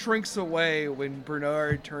immediately shrinks away when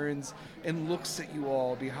Bernard turns and looks at you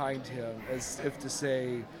all behind him, as if to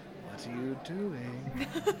say, "What are you doing?"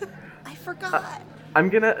 I forgot. I'm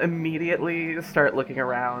gonna immediately start looking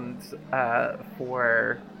around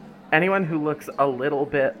for anyone who looks a little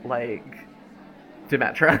bit like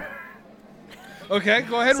Dimetra. Okay,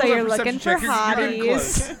 go ahead. So roll a you're perception looking for check. You're getting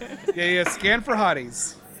hotties. close. Yeah, scan for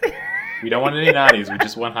hotties. We don't want any naughties. We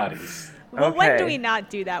just want hotties. Well, when do Okay. we not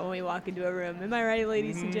do that when we walk into a room? Am I right,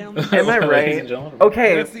 ladies and gentlemen? Am I Ladies right? and gentlemen.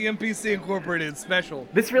 Okay, That's the NPC Incorporated special.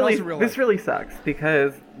 this Also real life. really sucks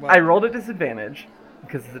because Wow. I rolled a disadvantage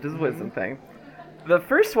because it is a wisdom thing. The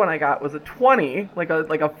first one I got was a 20, like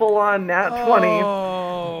a full-on nat 20,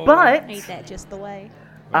 Oh. but Ain't that just the way?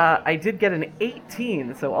 I did get an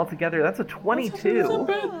 18, so altogether that's a 22.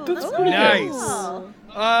 That's Oh. pretty Nice. Oh.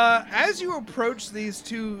 As you approach these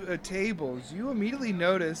two tables, you immediately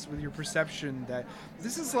notice with your perception that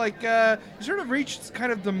this is like you sort of reached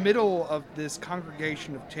kind of the middle of this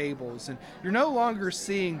congregation of tables, and you're no longer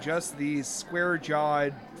seeing just these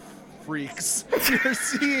square-jawed freaks. You're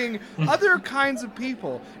seeing other kinds of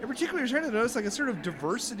people. In particular, you're starting to notice like a sort of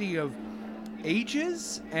diversity of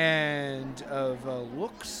ages and of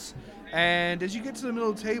looks. And as you get to the middle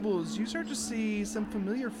of the tables, you start to see some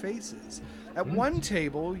familiar faces. At one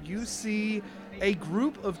table, you see a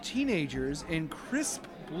group of teenagers in crisp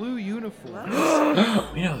blue uniforms.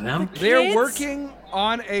 We know them. They're Kids? working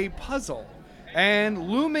on a puzzle. And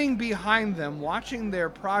looming behind them, watching their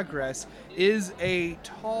progress, is a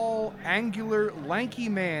tall, angular, lanky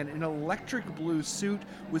man in an electric blue suit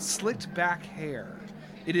with slicked back hair.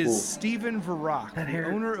 It is Cool. Stephen Varrock, That the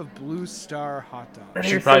hair- owner of Blue Star Hot Dogs. That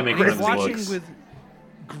Should hair's probably make He's friends with watching looks. with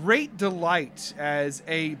great delight as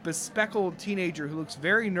a bespectacled teenager who looks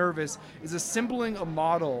very nervous is assembling a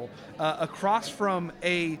model across from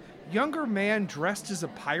a younger man dressed as a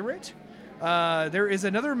pirate. There is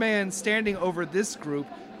another man standing over this group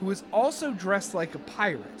who is also dressed like a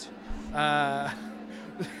pirate.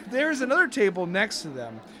 There's another table next to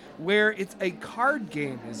them where it's a card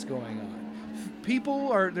game is going on.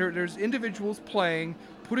 People are there. There's individuals playing,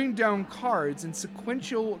 putting down cards in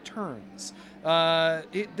sequential turns.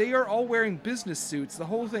 They are all wearing business suits. The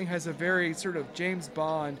whole thing has a very sort of James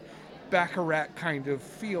Bond, Baccarat kind of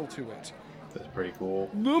feel to it. That's pretty cool.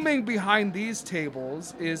 Looming behind these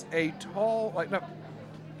tables is a tall,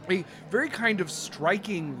 a very kind of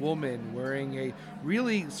striking woman wearing a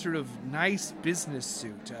really sort of nice business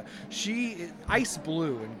suit. She is ice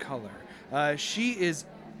blue in color. She is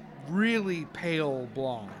really pale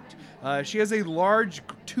blonde. She has a large,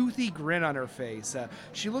 toothy grin on her face.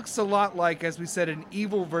 She looks a lot like, as we said, an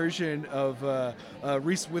evil version of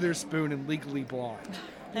Reese Witherspoon in Legally Blonde.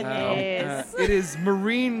 Nice. It is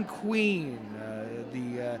Marine Queen,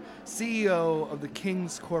 the CEO of the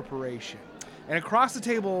King's Corporation. And across the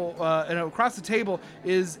table,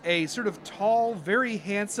 is a sort of tall, very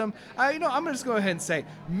handsome. I'm gonna just go ahead and say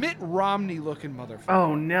Mitt Romney-looking motherfucker.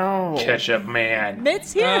 Oh no. Ketchup man.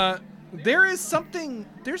 Mitt's here. There's something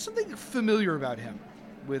familiar about him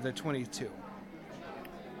with a 22.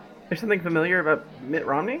 There's something familiar about Mitt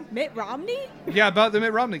Romney? Mitt Romney? Yeah, about the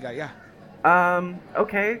Mitt Romney guy. Yeah.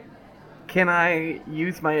 Okay. Can I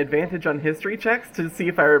use my advantage on history checks to see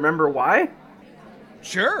if I remember why?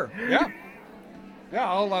 Sure. Yeah. Yeah,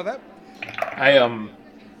 I'll allow that.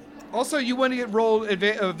 Also, you want to get rolled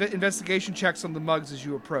investigation checks on the mugs as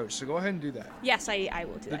you approach, so go ahead and do that. Yes, I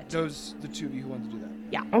will do that. too. The two of you who want to do that.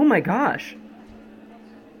 Oh my gosh.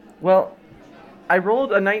 Well, I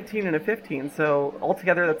rolled a 19 and a 15, so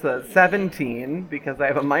altogether that's a 17 because I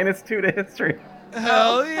have a -2 to history.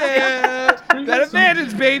 Hell yeah! That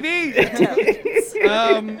advantage, baby!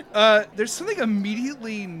 There's something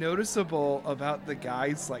immediately noticeable about the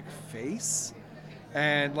guy's face,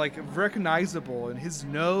 and recognizable in his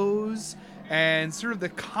nose, and sort of the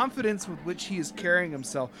confidence with which he is carrying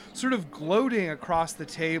himself, sort of gloating across the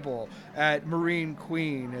table at Marine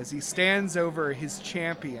Queen as he stands over his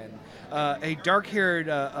champion, a dark-haired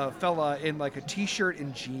fella in a t-shirt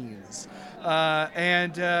and jeans.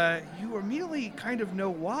 And you immediately kind of know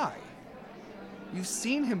why. You've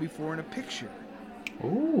seen him before in a picture.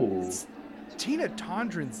 Ooh. It's Tina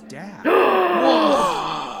Tondren's dad.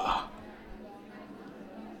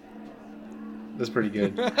 That's pretty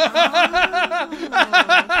good.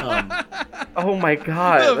 Oh my The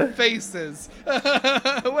god. faces.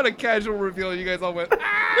 What a casual reveal. You guys all went,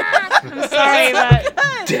 ah! I'm sorry,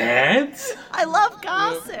 but Dads? I love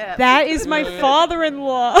gossip. that is my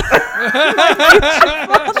father-in-law.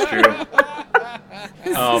 That's true.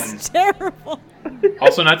 It's terrible.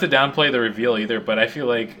 Also, not to downplay the reveal either, but I feel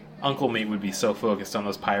like Uncle Meat would be so focused on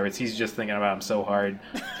those pirates. He's just thinking about them so hard.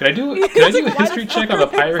 Could I do a history check on the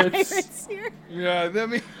pirates? Here? Yeah, I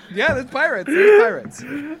mean, yeah, there's pirates. There's pirates.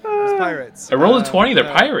 There's pirates. I rolled a 20. They're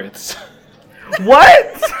pirates.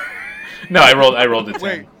 What? No, I rolled a 10.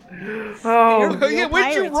 Wait. Oh, Yeah,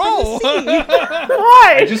 what'd you pirates roll? from the sea.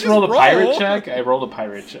 why? I just rolled a roll. pirate check. I rolled a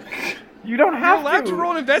pirate check. You don't You're have allowed to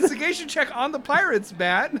roll an investigation check on the pirates,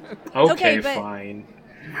 Matt. Okay, but- fine.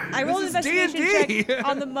 I rolled an This is investigation D&D. check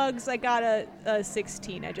on the mugs. I got a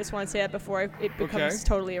 16. I just want to say that before it becomes Okay.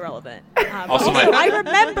 totally irrelevant. Also, Also, my- I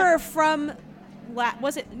remember from it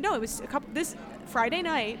was a couple this Friday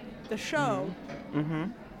night, the show,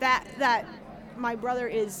 that my brother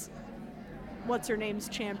is what's her name's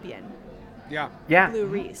champion, Yeah. Yeah. Blue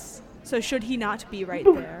Reese. So should he not be right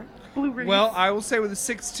there? Blue Reese. Well, I will say with a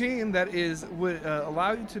 16, that would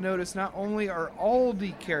allow you to notice not only are all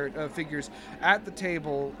the figures at the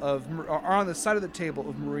table are on the side of the table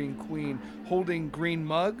of Marine Queen holding green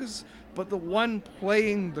mugs, but the one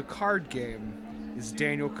playing the card game is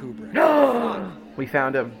Daniel Kubrick. we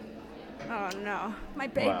found him. Oh no, my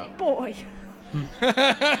baby Wow. boy,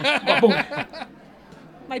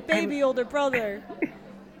 my baby older brother.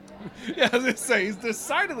 Yeah, I was gonna say he's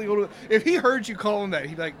decidedly older. If he heard you call him that,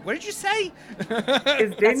 he'd be like, "What did you say?" Is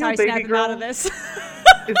That's Daniel how I snap baby him girl? out of this.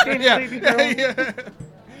 Is Daniel Yeah, baby girl? yeah.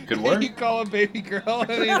 Good work. You call him baby girl,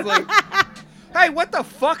 and he's like, "Hey, what the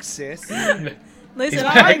fuck, sis? Listen, He's I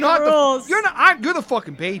back. like I'm not the the. rules. You're the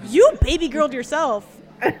fucking baby." You baby girled yourself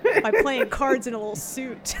by playing cards in a little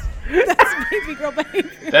suit. That's baby girl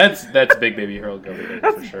behavior. That's big baby girl behavior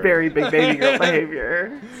That's for sure. very big baby girl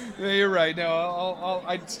behavior. Yeah, you're right. No,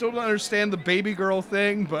 I still don't understand the baby girl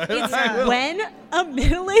thing, but It's I will. when a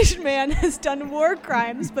middle-aged man has done war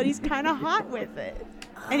crimes, but he's kind of hot with it,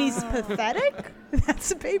 and he's pathetic.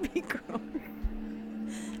 That's a baby girl.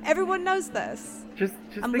 Everyone knows this. Just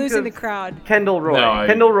I'm think losing of the crowd. Kendall Roy. No,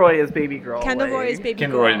 Kendall Roy is baby girl. Kendall like- Roy is baby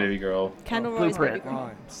Kendall girl. Roy, baby girl. Kendall Roy is baby Blueprint. girl.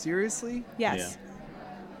 God, seriously? Yes.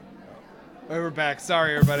 Oh, we're back.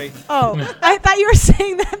 Sorry, everybody. Oh, I thought you were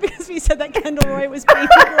saying that because we said that Kendall Roy was baby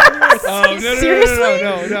girl. And you were like, Oh, no. seriously?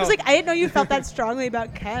 No. I was like, I didn't know you felt that strongly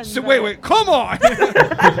about Ken. So, but- wait, come on.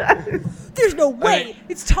 There's no way.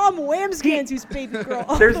 It's Tom Whamsgans who's baby girl.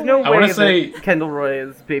 There's no I way wanna that say- Kendall Roy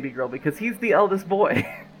is baby girl because he's the eldest boy.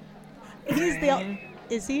 He's the.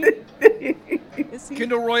 Is he? Is he?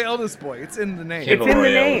 Kendall Roy, eldest boy. It's in the name. Kendall in the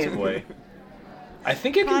Roy, name. eldest boy. I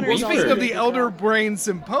think it can Connor's be also Speaking of baby the girl. Elder Brain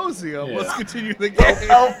Symposium, Yeah. let's continue the game.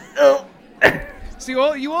 oh.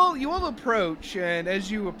 So you all approach, and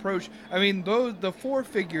as you approach, I mean, the four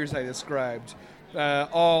figures I described,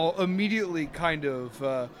 all immediately kind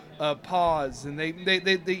of pause, and they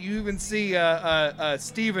you even see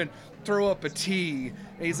Steven throw up a T,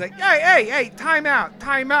 and he's like, hey, time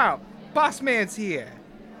out, boss man's here.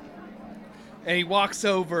 And he walks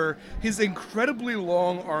over, his incredibly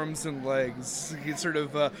long arms and legs, he's sort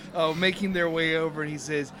of making their way over, and he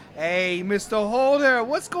says, "Hey, Mr. Holder,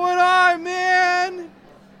 what's going on, man?"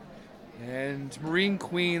 And Marine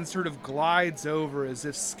Queen sort of glides over as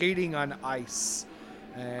if skating on ice.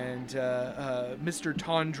 And Mr.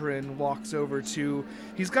 Tondrin walks over too.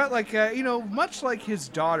 He's got like, much like his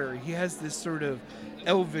daughter, he has this sort of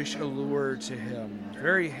elvish allure to him.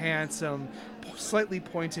 Very handsome, slightly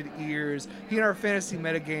pointed ears. He in our fantasy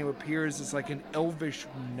metagame appears as like an elvish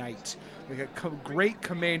knight, like a great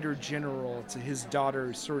commander general to his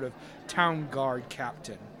daughter's sort of town guard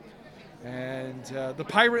captain. And the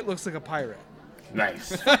pirate looks like a pirate.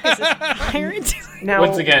 Nice. Pirate? Now,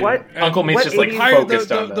 Once again, what, Uncle Meat's what just like 80s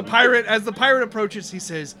focused on the them. pirate, as the pirate approaches, he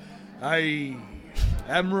says, "Aye,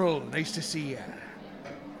 Admiral, nice to see ya."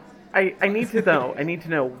 I need to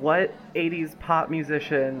know what 80s pop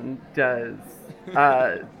musician does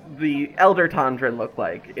the Elder Tondrin look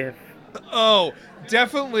like? If Oh,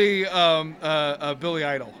 definitely Billy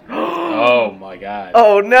Idol. Oh my god.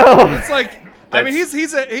 oh no, It's like, I mean, That's-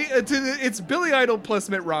 it's Billy Idol plus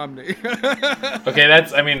Mitt Romney. Okay,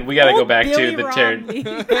 we gotta go Old back Billy to the Romney. we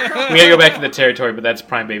gotta go back to the territory, but that's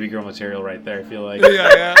prime baby girl material right there. I feel like.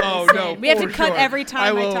 yeah. Oh no, We have to for cut sure. every time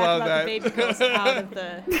I, will talk allow about that. the baby girls out of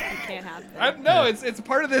the. You can't have that. No, it's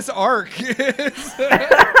part of this arc.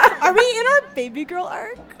 Are we in our baby girl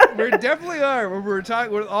arc? We definitely are. We're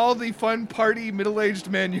talking with all the fun party middle-aged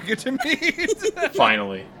men you get to meet.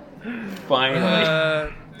 Finally.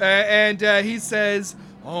 Finally. And he says,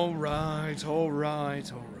 all right,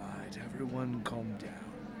 everyone calm down.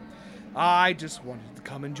 I just wanted to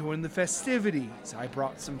come and join the festivities. I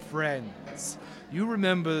brought some friends. You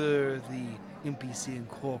remember the NPC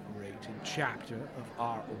Incorporated chapter of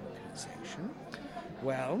our organization?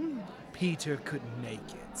 Well, Peter couldn't make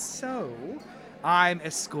it, so I'm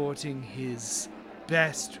escorting his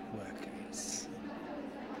best workers.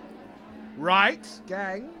 Right,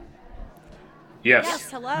 gang? Yes.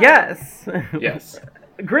 Hello. Yes. Yes.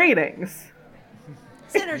 Greetings.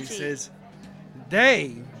 He Synergy. says,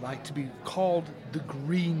 they like to be called the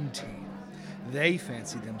Green Team. They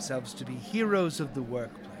fancy themselves to be heroes of the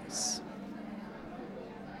workplace.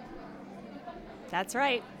 That's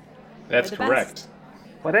right. That's We're the correct. best.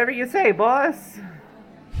 Whatever you say, boss. He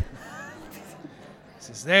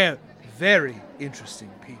says, they're very interesting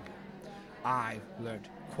people. I've learned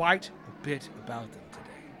quite a bit about them today.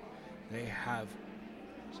 They have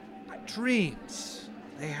dreams.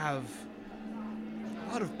 They have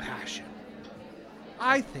a lot of passion.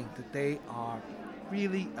 I think that they are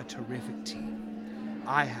really a terrific team.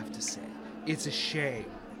 I have to say, it's a shame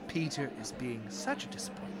Peter is being such a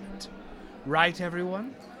disappointment. Right,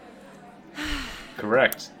 everyone?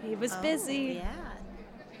 Correct. He was Oh, busy. Yeah.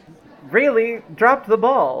 Really dropped the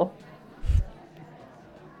ball.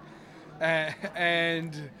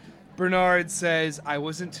 And Bernard says, I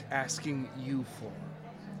wasn't asking you for.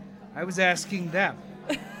 I was asking them.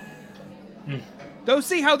 Don't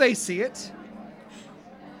see how they see it.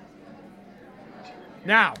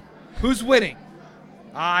 Now, who's winning?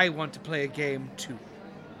 I want to play a game too.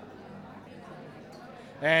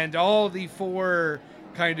 And all the four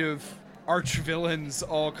kind of arch villains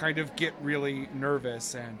all kind of get really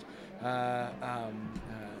nervous, and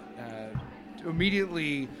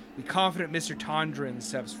immediately the confident Mr. Tondrin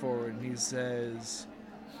steps forward and he says,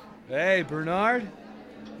 "Hey, Bernard,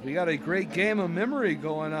 we got a great game of memory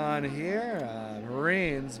going on here.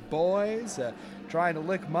 Marines, boys, trying to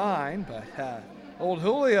lick mine, but old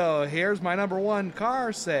Julio here's my #1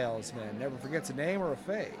 car salesman. Never forgets a name or a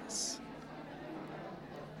face."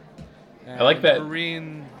 I like that.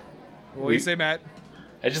 Marine, what do you say, Matt?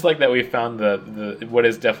 I just like that we found the what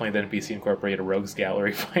is definitely the NPC Incorporated Rogues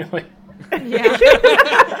Gallery finally. Yeah.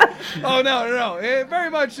 Oh no! It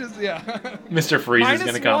very much is, yeah. Mr. Freeze is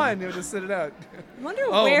going to come. -1, you'll just sit it out. I wonder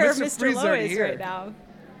Oh, where Mr. Mr. Freeze Lowe already is here. right now.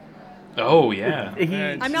 Oh yeah.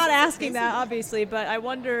 And- I'm not asking that, obviously, but I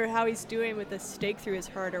wonder how he's doing with the stake through his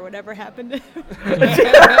heart or whatever happened to him.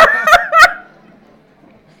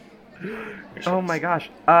 Oh my gosh.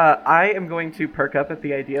 I am going to perk up at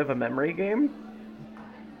the idea of a memory game.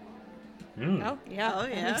 Oh, yeah. Oh,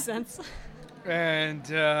 That yeah. makes sense. And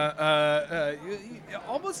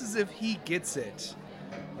almost as if he gets it,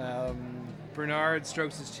 Bernard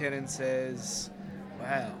strokes his chin and says,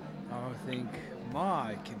 "Well, I think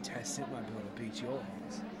my contestant might be able to beat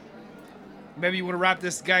yours. Maybe you want to wrap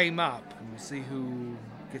this game up and we'll see who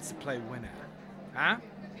gets to play winner, huh?"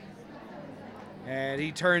 And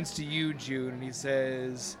he turns to you, June, and he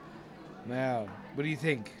says, "Now, what do you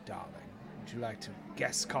think, darling? Would you like to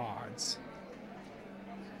guess cards?"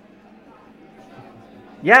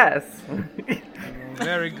 Yes.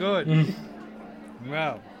 Very good.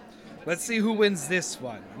 Well, let's see who wins this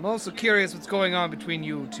one. I'm also curious what's going on between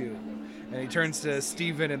you two. And he turns to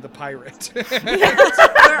Steven and the pirate.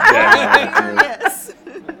 Yes.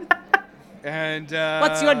 And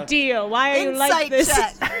What's your deal? Why are you like Insight this?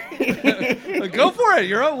 check. go for it.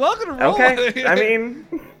 You're welcome to roll. Okay. I mean,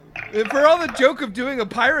 For all the joke of doing a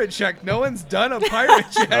pirate check, no one's done a pirate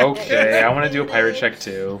check. Okay, I want to do a pirate check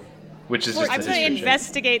too, which is just a I'm going to history check.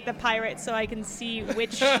 investigate the pirate so I can see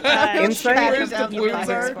which Insight? strategy Where's he the uses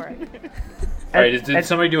wizard? for it. All right, did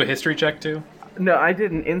somebody do a history check too? no, I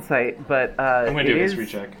did an insight, but I'm gonna do it a is- history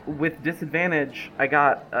check. With disadvantage, I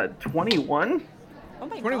got 21. Oh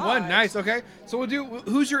my 21, God. nice. Okay, so we'll do.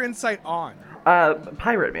 Who's your insight on?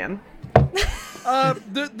 Pirate man.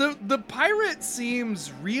 The pirate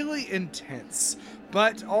seems really intense,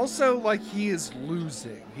 but also like he is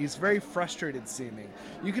losing. He's very frustrated seeming.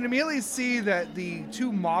 You can immediately see that the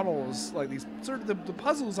two models, like these sort of the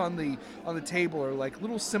puzzles on the table are like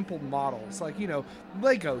little simple models, like, you know,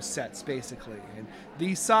 Lego sets basically. And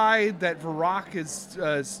the side that Varrock is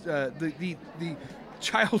the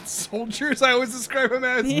child soldiers, I always describe him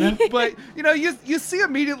as. But you know, you see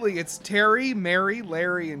immediately it's Terry, Mary,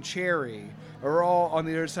 Larry, and Cherry are all on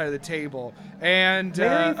the other side of the table, and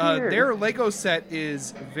Mary's here. their Lego set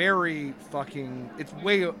is very it's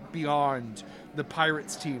way beyond the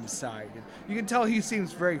Pirates team side. You can tell he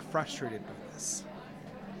seems very frustrated by this.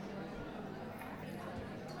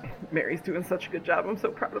 Mary's doing such a good job. I'm so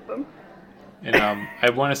proud of them. And I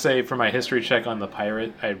want to say for my history check on the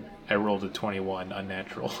pirate, I rolled a 21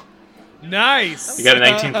 unnatural. Nice. You got a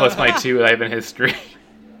 19 plus my 2. I have in history.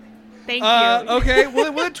 Thank you. Okay,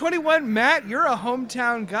 well, with a 21, Matt, you're a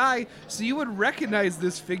hometown guy, so you would recognize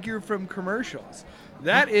this figure from commercials.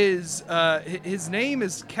 That is, his name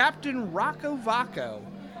is Captain Rocco Vacco,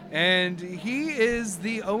 and he is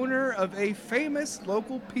the owner of a famous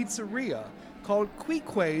local pizzeria called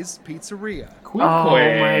Quique's Pizzeria. Oh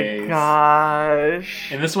my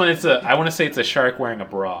gosh. And this one, I want to say it's a shark wearing a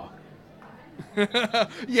bra.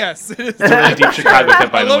 Yes, it is. It's a really deep Chicago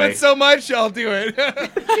cut, by I the love way. it so much, I'll do it.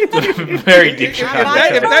 Very deep Chicago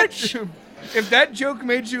cut. If that joke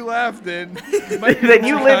made you laugh, then then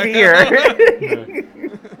you live here.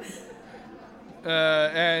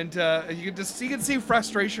 And you can see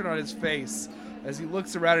frustration on his face as he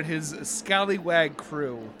looks around at his scallywag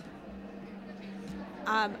crew.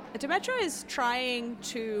 Dimetra is trying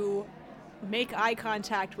to make eye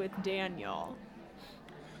contact with Daniel.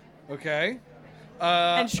 Okay.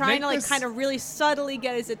 And trying to, like, this... kind of really subtly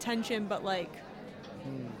get his attention, but, like...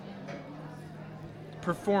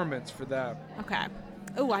 Performance for that. Okay.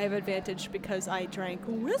 Oh, I have advantage because I drank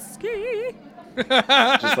whiskey.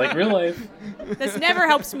 Just like real life. This never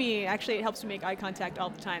helps me. Actually, it helps me make eye contact all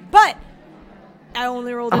the time. But I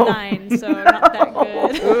only rolled a 9, so not that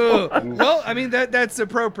good. Well, I mean, that's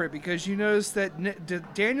appropriate because you notice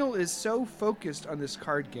that Daniel is so focused on this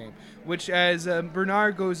card game, which as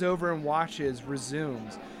Bernard goes over and watches,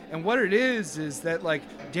 resumes. And what it is that, like,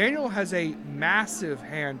 Daniel has a massive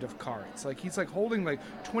hand of cards. Like, he's, like, holding, like,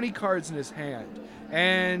 20 cards in his hand.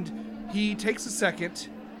 And he takes a second,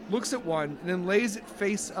 looks at one, and then lays it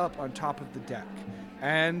face up on top of the deck.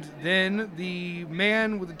 And then the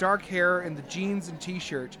man with the dark hair and the jeans and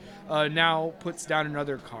t-shirt now puts down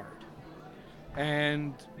another card.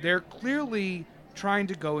 And they're clearly trying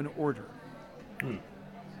to go in order.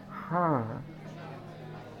 Huh.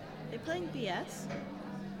 They playing BS?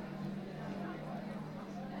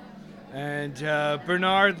 And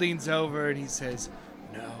Bernard leans over and he says,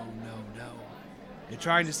 No. They're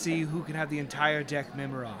trying to see who can have the entire deck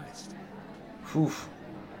memorized. Oof.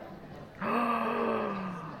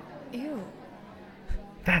 Ew.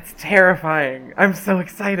 That's terrifying. I'm so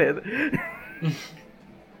excited. And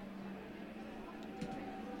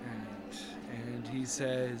he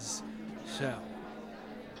says, So,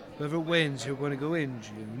 whoever wins, you're going to go in,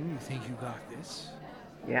 June. You think you got this?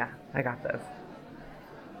 Yeah, I got this.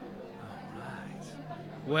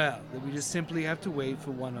 Well, then we just simply have to wait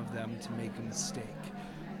for one of them to make a mistake.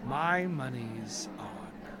 My money's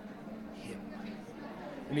on him.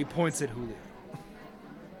 And he points at Julio.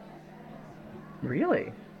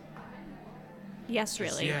 Really? Yes,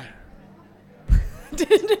 really. Yeah.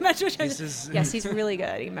 Yes, he's really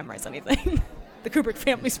good. He can memorize anything. The Kubrick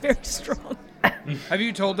family's very strong. Have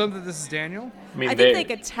you told them that this is Daniel? I think they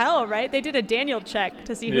could tell, right? They did a Daniel check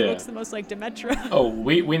to see who looks the most like Demetra. Oh,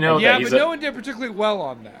 we know that he's but no one did particularly well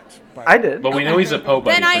on that. I did. But we know he's a Pobodie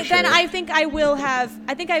Then for sure. I think I will have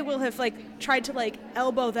like tried to like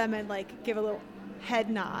elbow them and like give a little head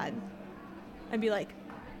nod and be like,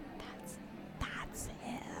 that's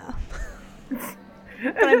him.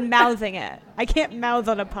 But I'm mouthing it. I can't mouth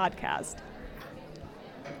on a podcast.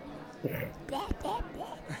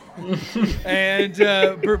 And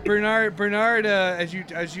Bernard, as you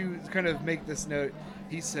kind of make this note,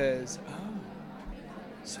 he says, "Oh,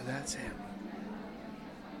 so that's him.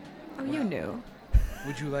 Oh, you knew.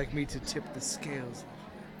 Would you like me to tip the scales?"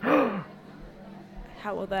 How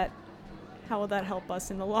will that help us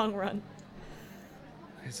in the long run?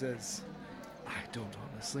 He says, "I don't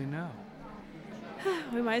honestly know."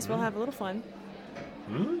 We might as well have a little fun.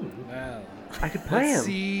 Well, I could play let's him.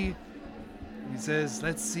 see. He says,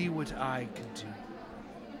 "Let's see what I can do."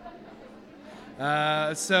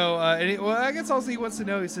 I guess also he wants to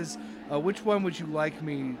know. He says, "Which one would you like to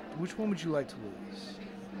lose?"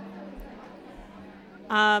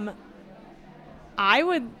 I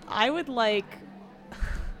would like.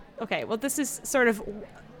 Okay, well, this is sort of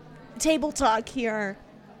table talk here.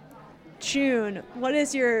 June, what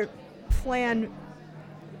is your plan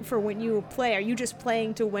for when you play? Are you just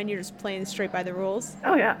playing to when you're just playing straight by the rules?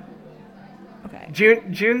 Oh yeah. Okay.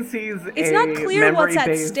 June sees It's a not clear what's at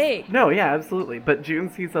memory-based- stake. No, yeah, absolutely. But June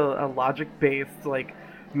sees a logic-based, like,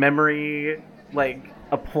 memory, like,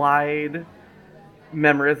 applied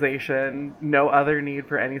memorization, no other need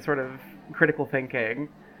for any sort of critical thinking,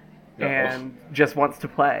 and just wants to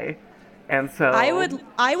play. And so I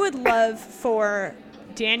would love for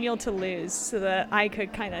Daniel to lose so that I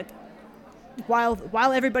could kind of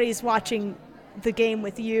while everybody's watching the game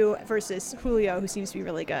with you versus Julio, who seems to be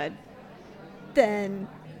really good, then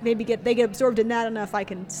maybe they get absorbed in that enough I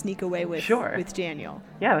can sneak away with Daniel.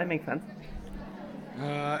 Yeah, that makes sense.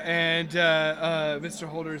 And Mr.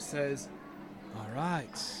 Holder says, all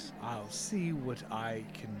right, I'll see what I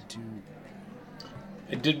can do.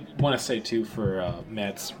 I did want to say, too, for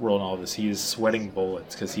Matt's role in all this, he is sweating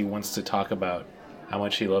bullets because he wants to talk about how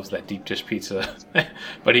much he loves that deep dish pizza,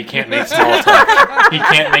 but he can't make small talk. He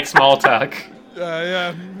can't make small talk.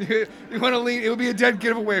 Yeah. You want to lean? It would be a dead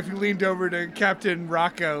giveaway if you leaned over to Captain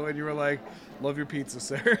Rocco and you were like, "Love your pizza,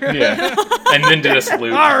 sir." Yeah, and then did a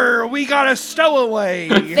salute. Arr, we got a stowaway.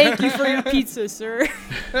 Thank you for your pizza, sir.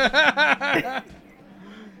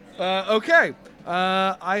 Okay.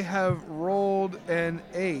 I have rolled an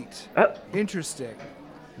 8. Interesting.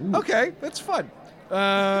 Ooh. Okay, that's fun. All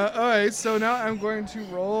right, so now I'm going to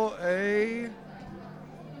roll a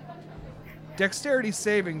dexterity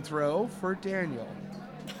saving throw for Daniel.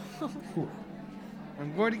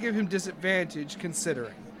 I'm going to give him disadvantage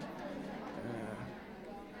considering.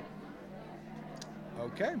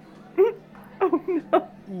 Okay. Oh no.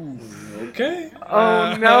 Ooh. Okay.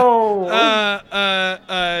 Oh no.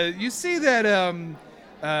 You see that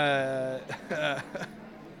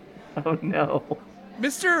Oh no.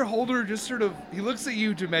 Mr. Holder just sort of, he looks at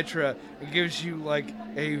you, Dimetra, and gives you like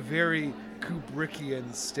a very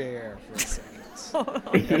Kubrickian stare for a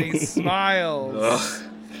second. And he smiles. Ugh.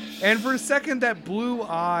 And for a second, that blue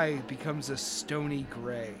eye becomes a stony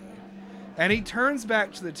gray. And he turns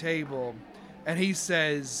back to the table and he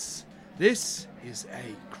says, "This is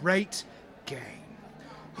a great game.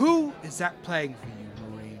 Who is that playing for you,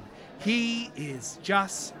 Marine? He is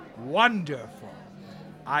just wonderful.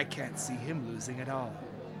 I can't see him losing at all."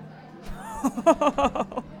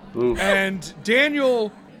 And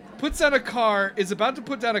Daniel is about to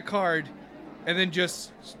put down a card, and then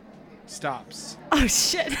just stops. Oh,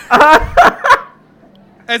 shit.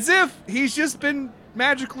 As if he's just been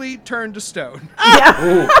magically turned to stone.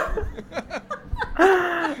 Yeah.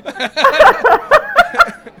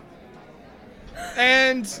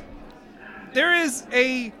 And there is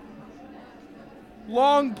a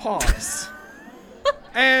long pause.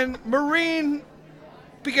 And Marine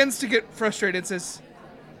begins to get frustrated and says,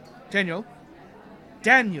 Daniel,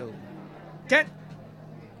 the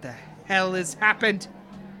hell has happened?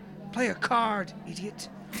 Play a card, idiot.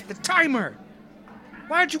 The timer.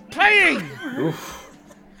 Why aren't you playing? Oof.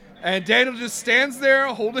 And Daniel just sits there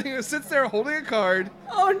holding a card.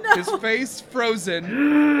 Oh, no. His face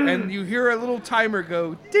frozen. And you hear a little timer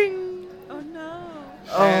go, ding. Oh, no.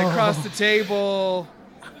 And across the table,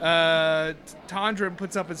 Tondrin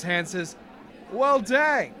puts up his hand and says, "Well,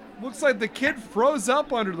 dang. Looks like the kid froze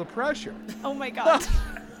up under the pressure. Oh, my God.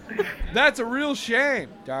 That's a real shame,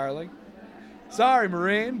 darling. Sorry,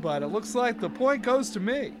 Marine, but it looks like the point goes to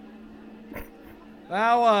me.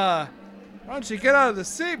 Now, why don't you get out of the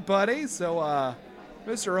seat, buddy, so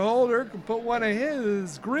Mr. Holder can put one of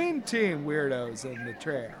his green team weirdos in the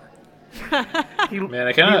chair." Man,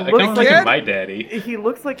 I kind of think of my daddy. He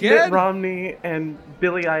looks like Kid? Mitt Romney and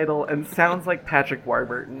Billy Idol and sounds like Patrick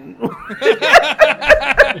Warburton.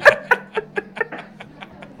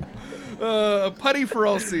 Putty for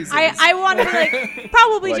all seasons. I want to,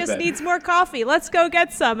 probably Like just that. needs more coffee. Let's go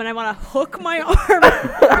get some. And I want to hook my arm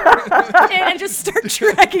and just start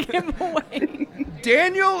dragging him away.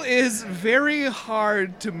 Daniel is very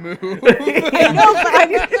hard to move. I know,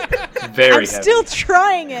 but Very I'm heavy. still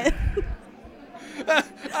trying it.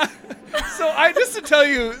 So just to tell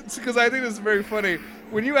you, because I think this is very funny,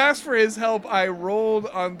 when you asked for his help, I rolled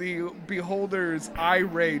on the Beholder's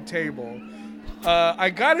eye-ray table.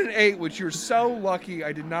 I got an 8, which you're so lucky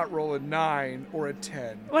I did not roll a 9 or a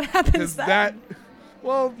 10. What happens Because then?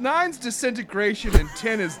 well, 9's disintegration and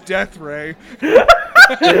 10 is death ray. Well,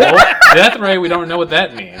 death ray, we don't know what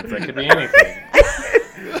that means. That could be anything.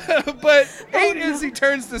 But 8 is he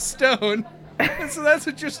turns to stone. And so that's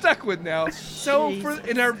what you're stuck with now. So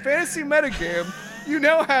in our fantasy metagame, you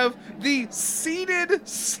now have the seated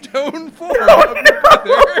stone form of your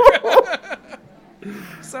brother.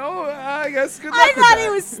 So I guess good luck I thought with he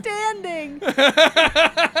was standing.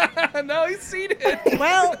 that. No, he's seated.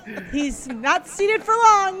 Well, he's not seated for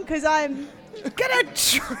long because I'm gonna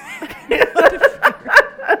drag him.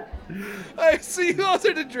 So you also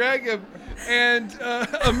had to drag him. And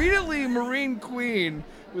immediately Marine Queen,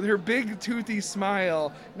 with her big toothy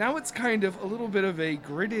smile, now it's kind of a little bit of a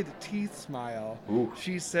gritted teeth smile. Ooh.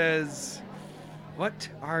 She says, "What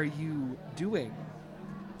are you doing?"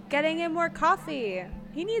 Getting him more coffee.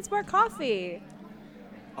 He needs more coffee.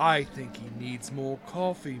 "I think he needs more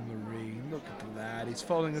coffee, Marine. Look at the lad. He's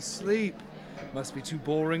falling asleep. Must be too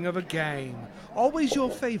boring of a game. Always your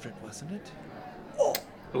favorite, wasn't it?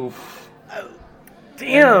 Oof. And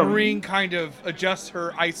Damn. Marine kind of adjusts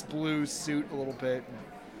her ice blue suit a little bit.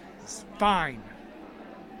 It's fine.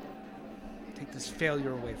 Take this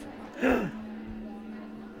failure away from me.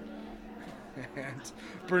 And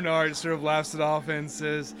Bernard sort of laughs it off and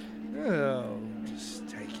says, "Oh, just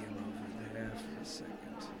take him over there for a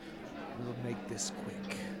second. We'll make this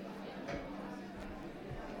quick."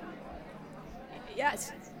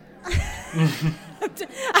 Yes.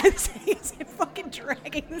 I'm saying, is it fucking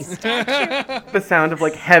dragging the statue? The sound of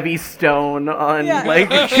like heavy stone on Yeah.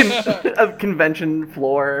 like a convention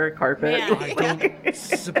floor carpet. Man. I don't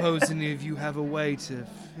suppose any of you have a way to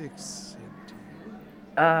fix it.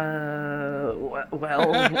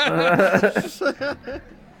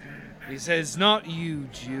 He says, "Not you,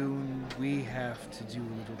 June. We have to do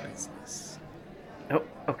a little business." Oh,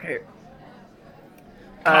 okay.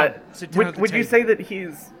 Come, sit down at the Would you table. say that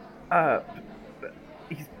he's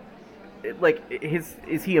like is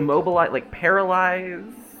he immobilized, like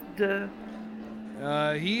paralyzed?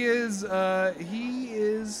 He is.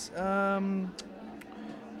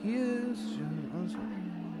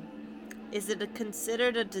 Is it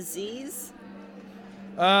considered a disease?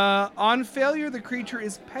 On failure, the creature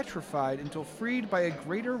is petrified until freed by a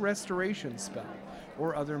greater restoration spell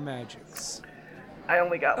or other magics. I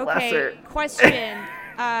only got Okay, lesser. question.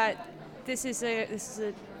 This is a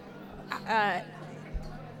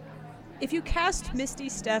if you cast Misty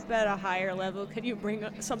Step at a higher level, can you bring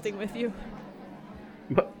something with you?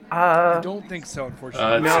 I don't think so,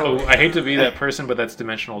 unfortunately. No. So I hate to be that person, but that's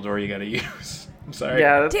dimensional door you gotta use. I'm sorry.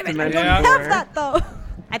 Yeah, that's Damn it, I dimension don't Yeah. have that though.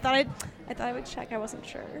 I thought I would check. I wasn't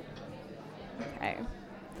sure. Okay.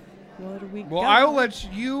 What do we Well, got? I will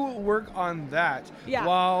let you work on that Yeah.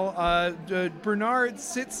 while Bernard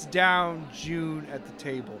sits down June at the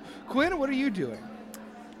table. Quinn, what are you doing?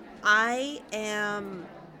 I am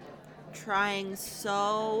trying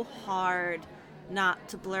so hard not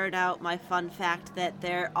to blurt out my fun fact that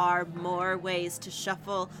there are more ways to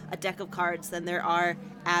shuffle a deck of cards than there are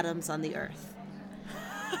atoms on the earth.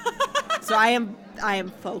 So I am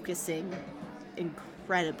focusing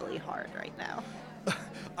incredibly hard right now.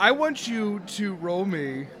 I want you to roll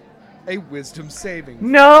me a wisdom saving.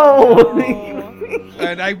 No.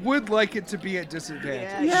 And I would like it to be at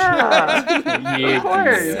disadvantage. Yeah. Yeah, Of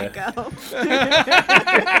course. yeah. Go.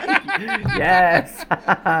 Yes.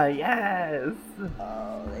 Yes.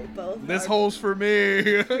 Oh, they both This are hole's for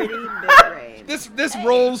me. pretty mid-range. This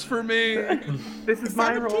rolls for me. This is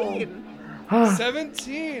my role. 17.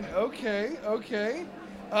 17. Okay.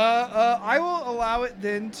 I will allow it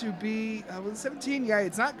then to be with 17. Yeah,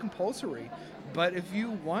 it's not compulsory, but if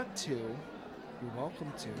you want to, you're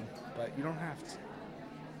welcome to, but you don't have to.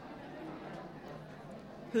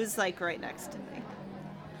 Who's like right next to me?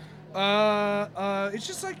 It's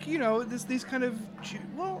just like, these kind of.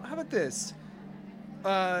 Well, how about this?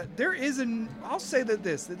 There is I'll say that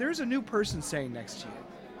there's a new person staying next to you.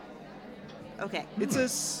 Okay.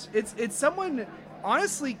 It's someone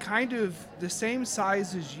honestly kind of the same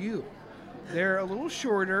size as you. They're a little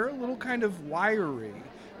shorter, a little kind of wiry.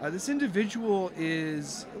 This individual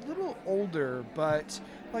is a little older, but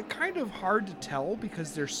like kind of hard to tell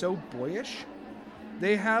because they're so boyish.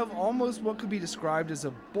 They have almost what could be described as a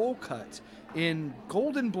bowl cut in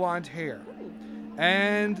golden blonde hair.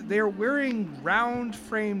 And they're wearing round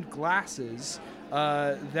framed glasses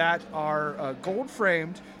that are gold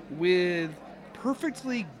framed with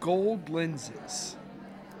perfectly gold lenses.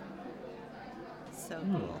 So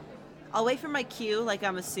cool. I'll wait for my cue, like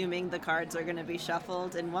I'm assuming the cards are going to be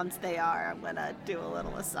shuffled, and once they are, I'm going to do a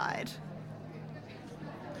little aside.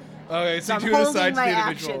 Okay, so I'm you do an aside holding to my the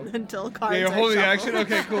individual. action until cards Yeah, you're are holding the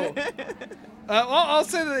shuffled. action? Okay, cool. I'll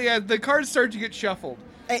say that, the cards start to get shuffled.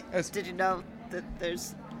 Hey, As- did you know that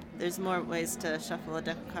there's more ways to shuffle a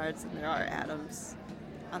deck of cards than there are atoms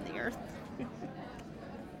on the earth?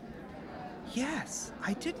 Yes,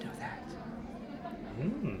 I did know that.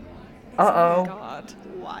 Uh-oh. God.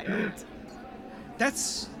 Wild.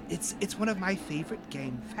 It's one of my favorite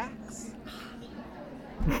game facts.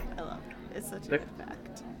 I love it. It's such a good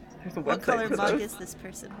fact. There's a What website color for mug those. is this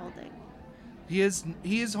person holding? He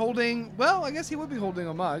is holding, well, I guess he would be holding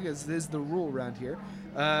a mug, as is the rule around here.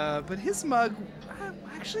 But his mug,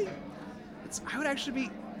 actually,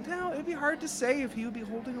 it'd be hard to say if he would be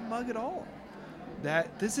holding a mug at all.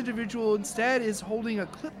 That this individual instead is holding a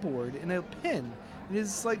clipboard and a pen and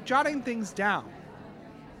is like jotting things down.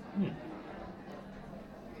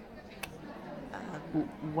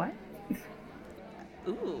 What?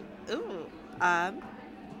 Ooh.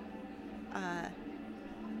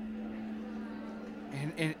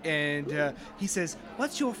 And he says,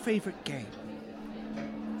 "What's your favorite game?"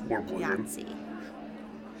 Yahtzee.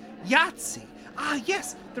 Yahtzee. Ah,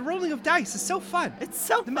 yes, the rolling of dice is so fun. It's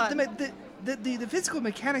so fun. The physical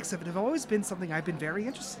mechanics of it have always been something I've been very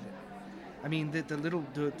interested in. I mean,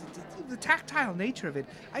 the tactile nature of it.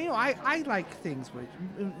 I like things which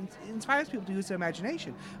inspires people to use their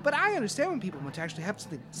imagination. But I understand when people want to actually have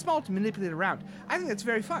something small to manipulate around. I think that's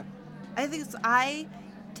very fun. I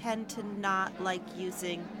tend to not like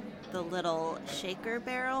using the little shaker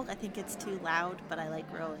barrel. I think it's too loud, but I like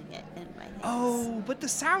rolling it in my hands. Oh, but the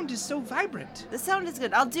sound is so vibrant. The sound is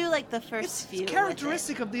good. I'll do like the first few. It's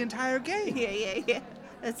characteristic of the entire game. Yeah.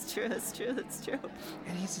 That's true.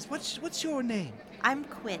 And he says, "What's your name?" I'm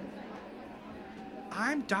Quinn.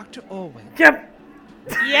 I'm Dr. Orwin. Yep.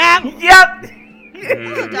 Yep. Yep.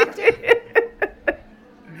 Hello, Doctor.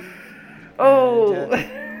 Oh.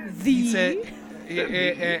 And,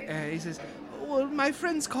 he says, "Well, my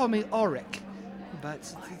friends call me Auric,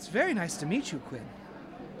 but it's very nice to meet you, Quinn."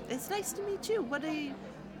 It's nice to meet you.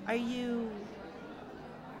 Are you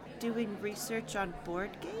doing research on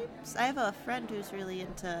board games? I have a friend who's really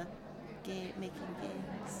into making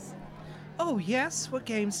games. Oh yes, what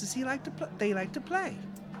games does he like to they like to play?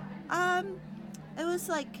 It was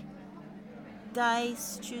like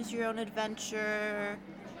dice, choose your own adventure.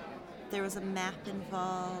 There was a map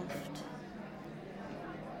involved.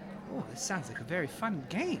 Oh, this sounds like a very fun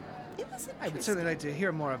game. It was interesting. I would certainly like to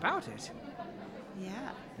hear more about it.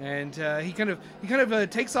 Yeah. And he kind of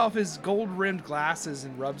takes off his gold-rimmed glasses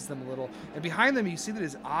and rubs them a little. And behind them, you see that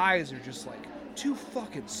his eyes are just like two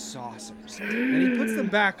fucking saucers. And he puts them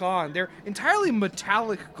back on. They're entirely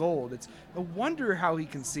metallic gold. It's a wonder how he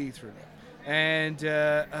can see through them. And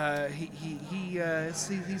he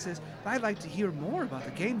says, "I'd like to hear more about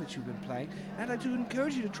the game that you've been playing. And I'd like to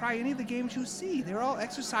encourage you to try any of the games you see. They're all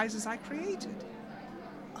exercises I created."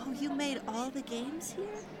 Oh, you made all the games here?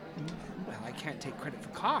 Well, I can't take credit for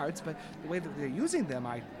cards, but the way that they're using them,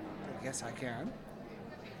 I guess I can.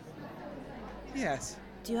 Yes.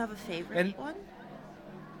 Do you have a favorite And- one?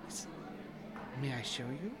 May I show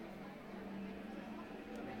you?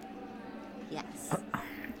 Yes.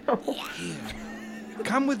 Here.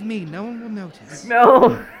 Come with me. No one will notice.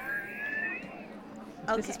 No.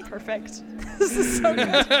 This is Okay. perfect. This is so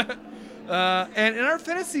good. And in our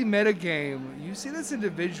fantasy metagame, you see this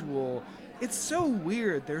individual. It's so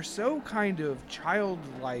weird. They're so kind of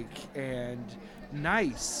childlike and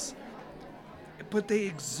nice, but they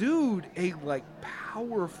exude a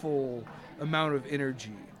powerful amount of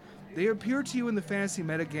energy. They appear to you in the fantasy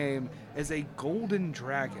metagame as a golden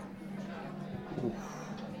dragon.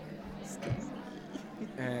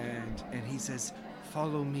 And he says,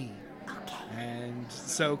 "Follow me." Okay. And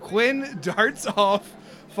so Quinn darts off,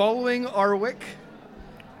 following Arwick,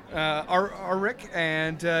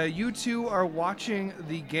 and you two are watching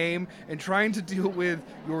the game and trying to deal with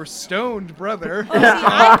your stoned brother. Oh, see,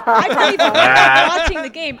 I'm not even watching the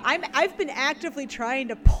game. I've been actively trying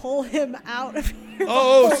to pull him out of here.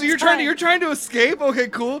 Oh, so you're trying to escape? Okay,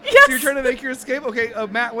 cool. Yes. So you're trying to make your escape? Okay,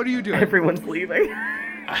 Matt, what are you doing? Everyone's leaving.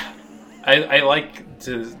 I like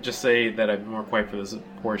to just say that I'm more quiet for this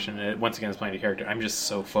portion. And once again, as playing a character, I'm just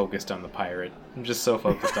so focused on the pirate. I'm just so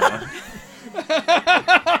focused on it.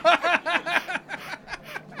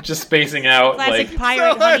 Just spacing out. Classic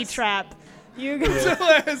pirate So honey as- trap. You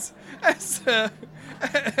So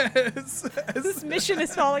this mission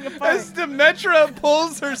is falling apart. as Dimetra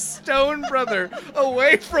pulls her stone brother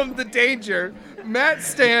away from the danger, Matt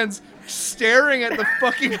stands staring at the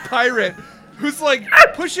fucking pirate, who's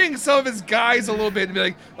pushing some of his guys a little bit and be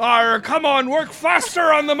like, "Arr, come on, work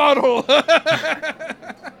faster on the model."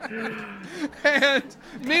 And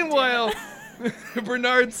meanwhile,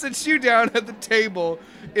 Bernard sits you down at the table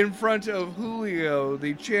in front of Julio,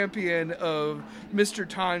 the champion of Mr.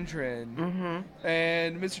 Tondrin. Mm-hmm.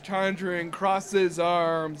 And Mr. Tondrin crosses his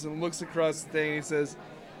arms and looks across the thing and he says,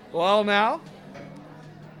 "Well, now,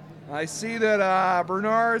 I see that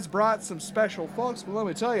Bernard's brought some special folks, but let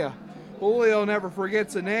me tell you, Julio never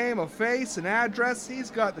forgets a name, a face, an address.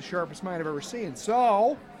 He's got the sharpest mind I've ever seen.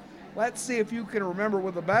 So, let's see if you can remember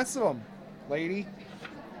with the best of them, lady."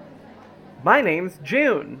 My name's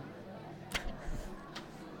June.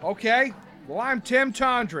 "Okay, well, I'm Tim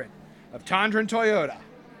Tondrin of Tondrin Toyota."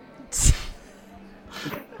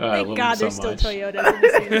 I Thank love God them there's so still much. Toyotas in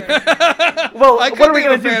this universe. Well, I what could are we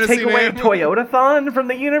think of going a to do? Take fantasy away name. Toyotathon from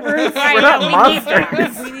the universe? Right, We're not yeah,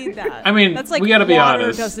 monsters. We need that. I mean, that's like we gotta be water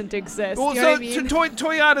honest. doesn't exist. Well, you know what I mean?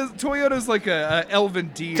 Toyota's like a elven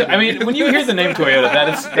deity. I mean, when you hear the name Toyota,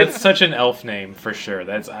 that's such an elf name for sure.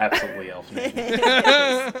 That's absolutely elf name.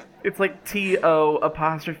 It's like TO'Yota.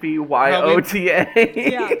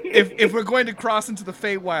 Yeah. if we're going to cross into the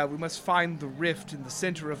Feywild, we must find the rift in the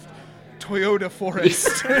center of Toyota Forest.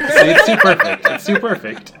 See, it's too perfect. It's too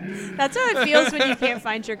perfect. That's how it feels when you can't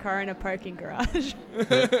find your car in a parking garage.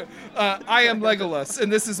 I am Legolas,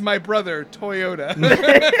 and this is my brother, Toyota.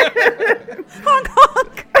 Honk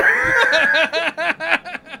honk.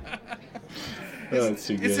 Oh, that's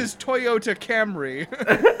too good. This is Toyota Camry.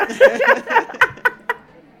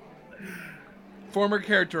 Former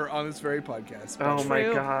character on this very podcast. Oh my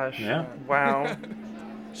True. gosh. Yeah. Wow.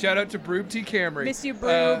 Shout out to Broob T. Camry. Miss you,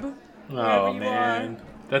 Broob. Oh you man,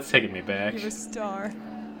 that's taking me back. You're a star.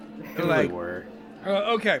 They really were.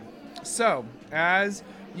 Okay, so as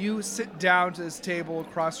you sit down to this table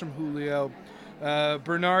across from Julio,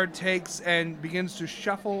 Bernard takes and begins to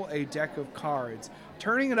shuffle a deck of cards,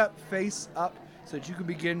 turning it up face up so that you can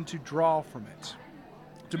begin to draw from it.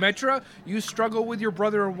 Dimetra, you struggle with your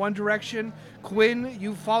brother in one direction. Quinn,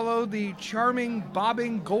 you follow the charming,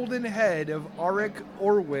 bobbing golden head of Auric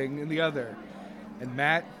Orwing in the other. And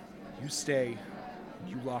Matt, you stay.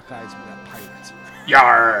 You lock eyes with that pirate.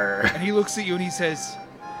 Yar! And he looks at you and he says,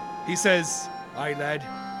 "Aye, lad,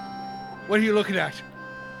 what are you looking at?"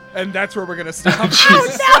 And that's where we're going to stop. This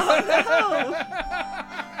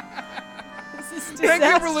is Thank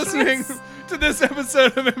you for disastrous. listening to this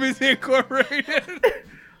episode of MBC Incorporated.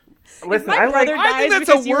 Listen, My I like. brother I think dies that's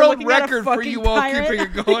a because you were world looking at a record for fucking you all pirate. keeping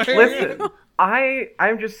it going. Listen,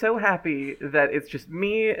 I'm just so happy that it's just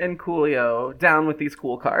me and Coolio down with these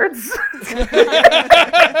cool cards.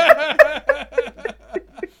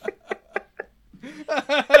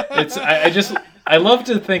 I love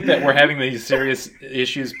to think that we're having these serious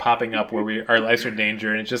issues popping up where our lives are in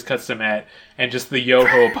danger, and it just cuts to Matt, and just the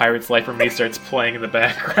Yo-Ho Pirate's Life for Me starts playing in the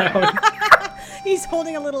background. He's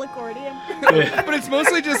holding a little accordion. But it's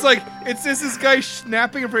mostly just like, it's just this guy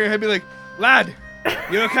snapping in front of your head, be like, "Lad,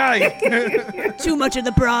 you okay?" Too much of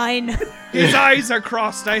the brine. His eyes are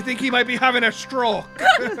crossed. I think he might be having a stroke.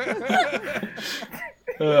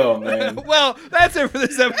 Oh, man. Well, that's it for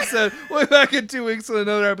this episode. We'll be back in 2 weeks with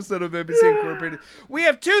another episode of NBC Incorporated. We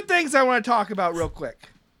have two things I want to talk about real quick.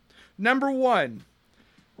 Number one,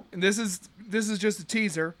 and this is just a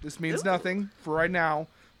teaser. This means nothing for right now,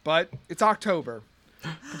 but it's October.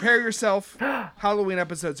 Prepare yourself. Halloween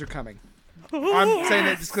episodes are coming. I'm saying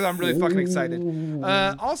that just because I'm really fucking excited.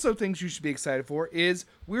 Also, things you should be excited for is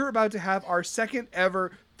we're about to have our second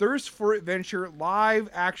ever Thirst for Adventure live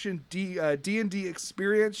action D&D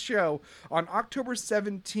experience show on October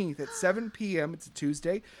 17th at 7 p.m. It's a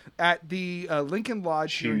Tuesday at the Lincoln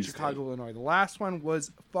Lodge here in Chicago, Illinois. The last one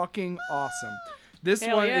was fucking awesome. This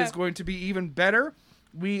Hell one yeah. is going to be even better.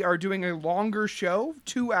 We are doing a longer show,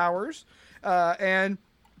 2 hours, and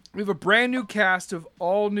we have a brand new cast of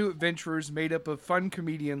all new adventurers made up of fun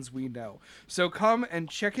comedians we know. So come and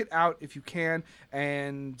check it out if you can,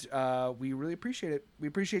 and we really appreciate it. We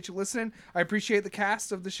appreciate you listening. I appreciate the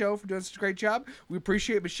cast of the show for doing such a great job. We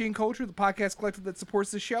appreciate Machine Culture, the podcast collective that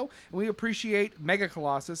supports the show, and we appreciate Mega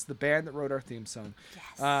Colossus, the band that wrote our theme song.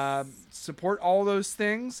 Yes. Support all those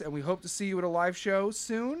things, and we hope to see you at a live show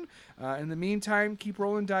soon. In the meantime, keep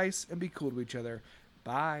rolling dice and be cool to each other.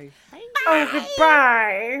 Bye. Oh,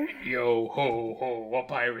 goodbye. Yo ho ho, a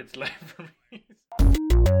pirate's life for me.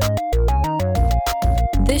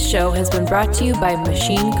 This show has been brought to you by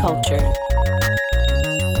Machine Culture.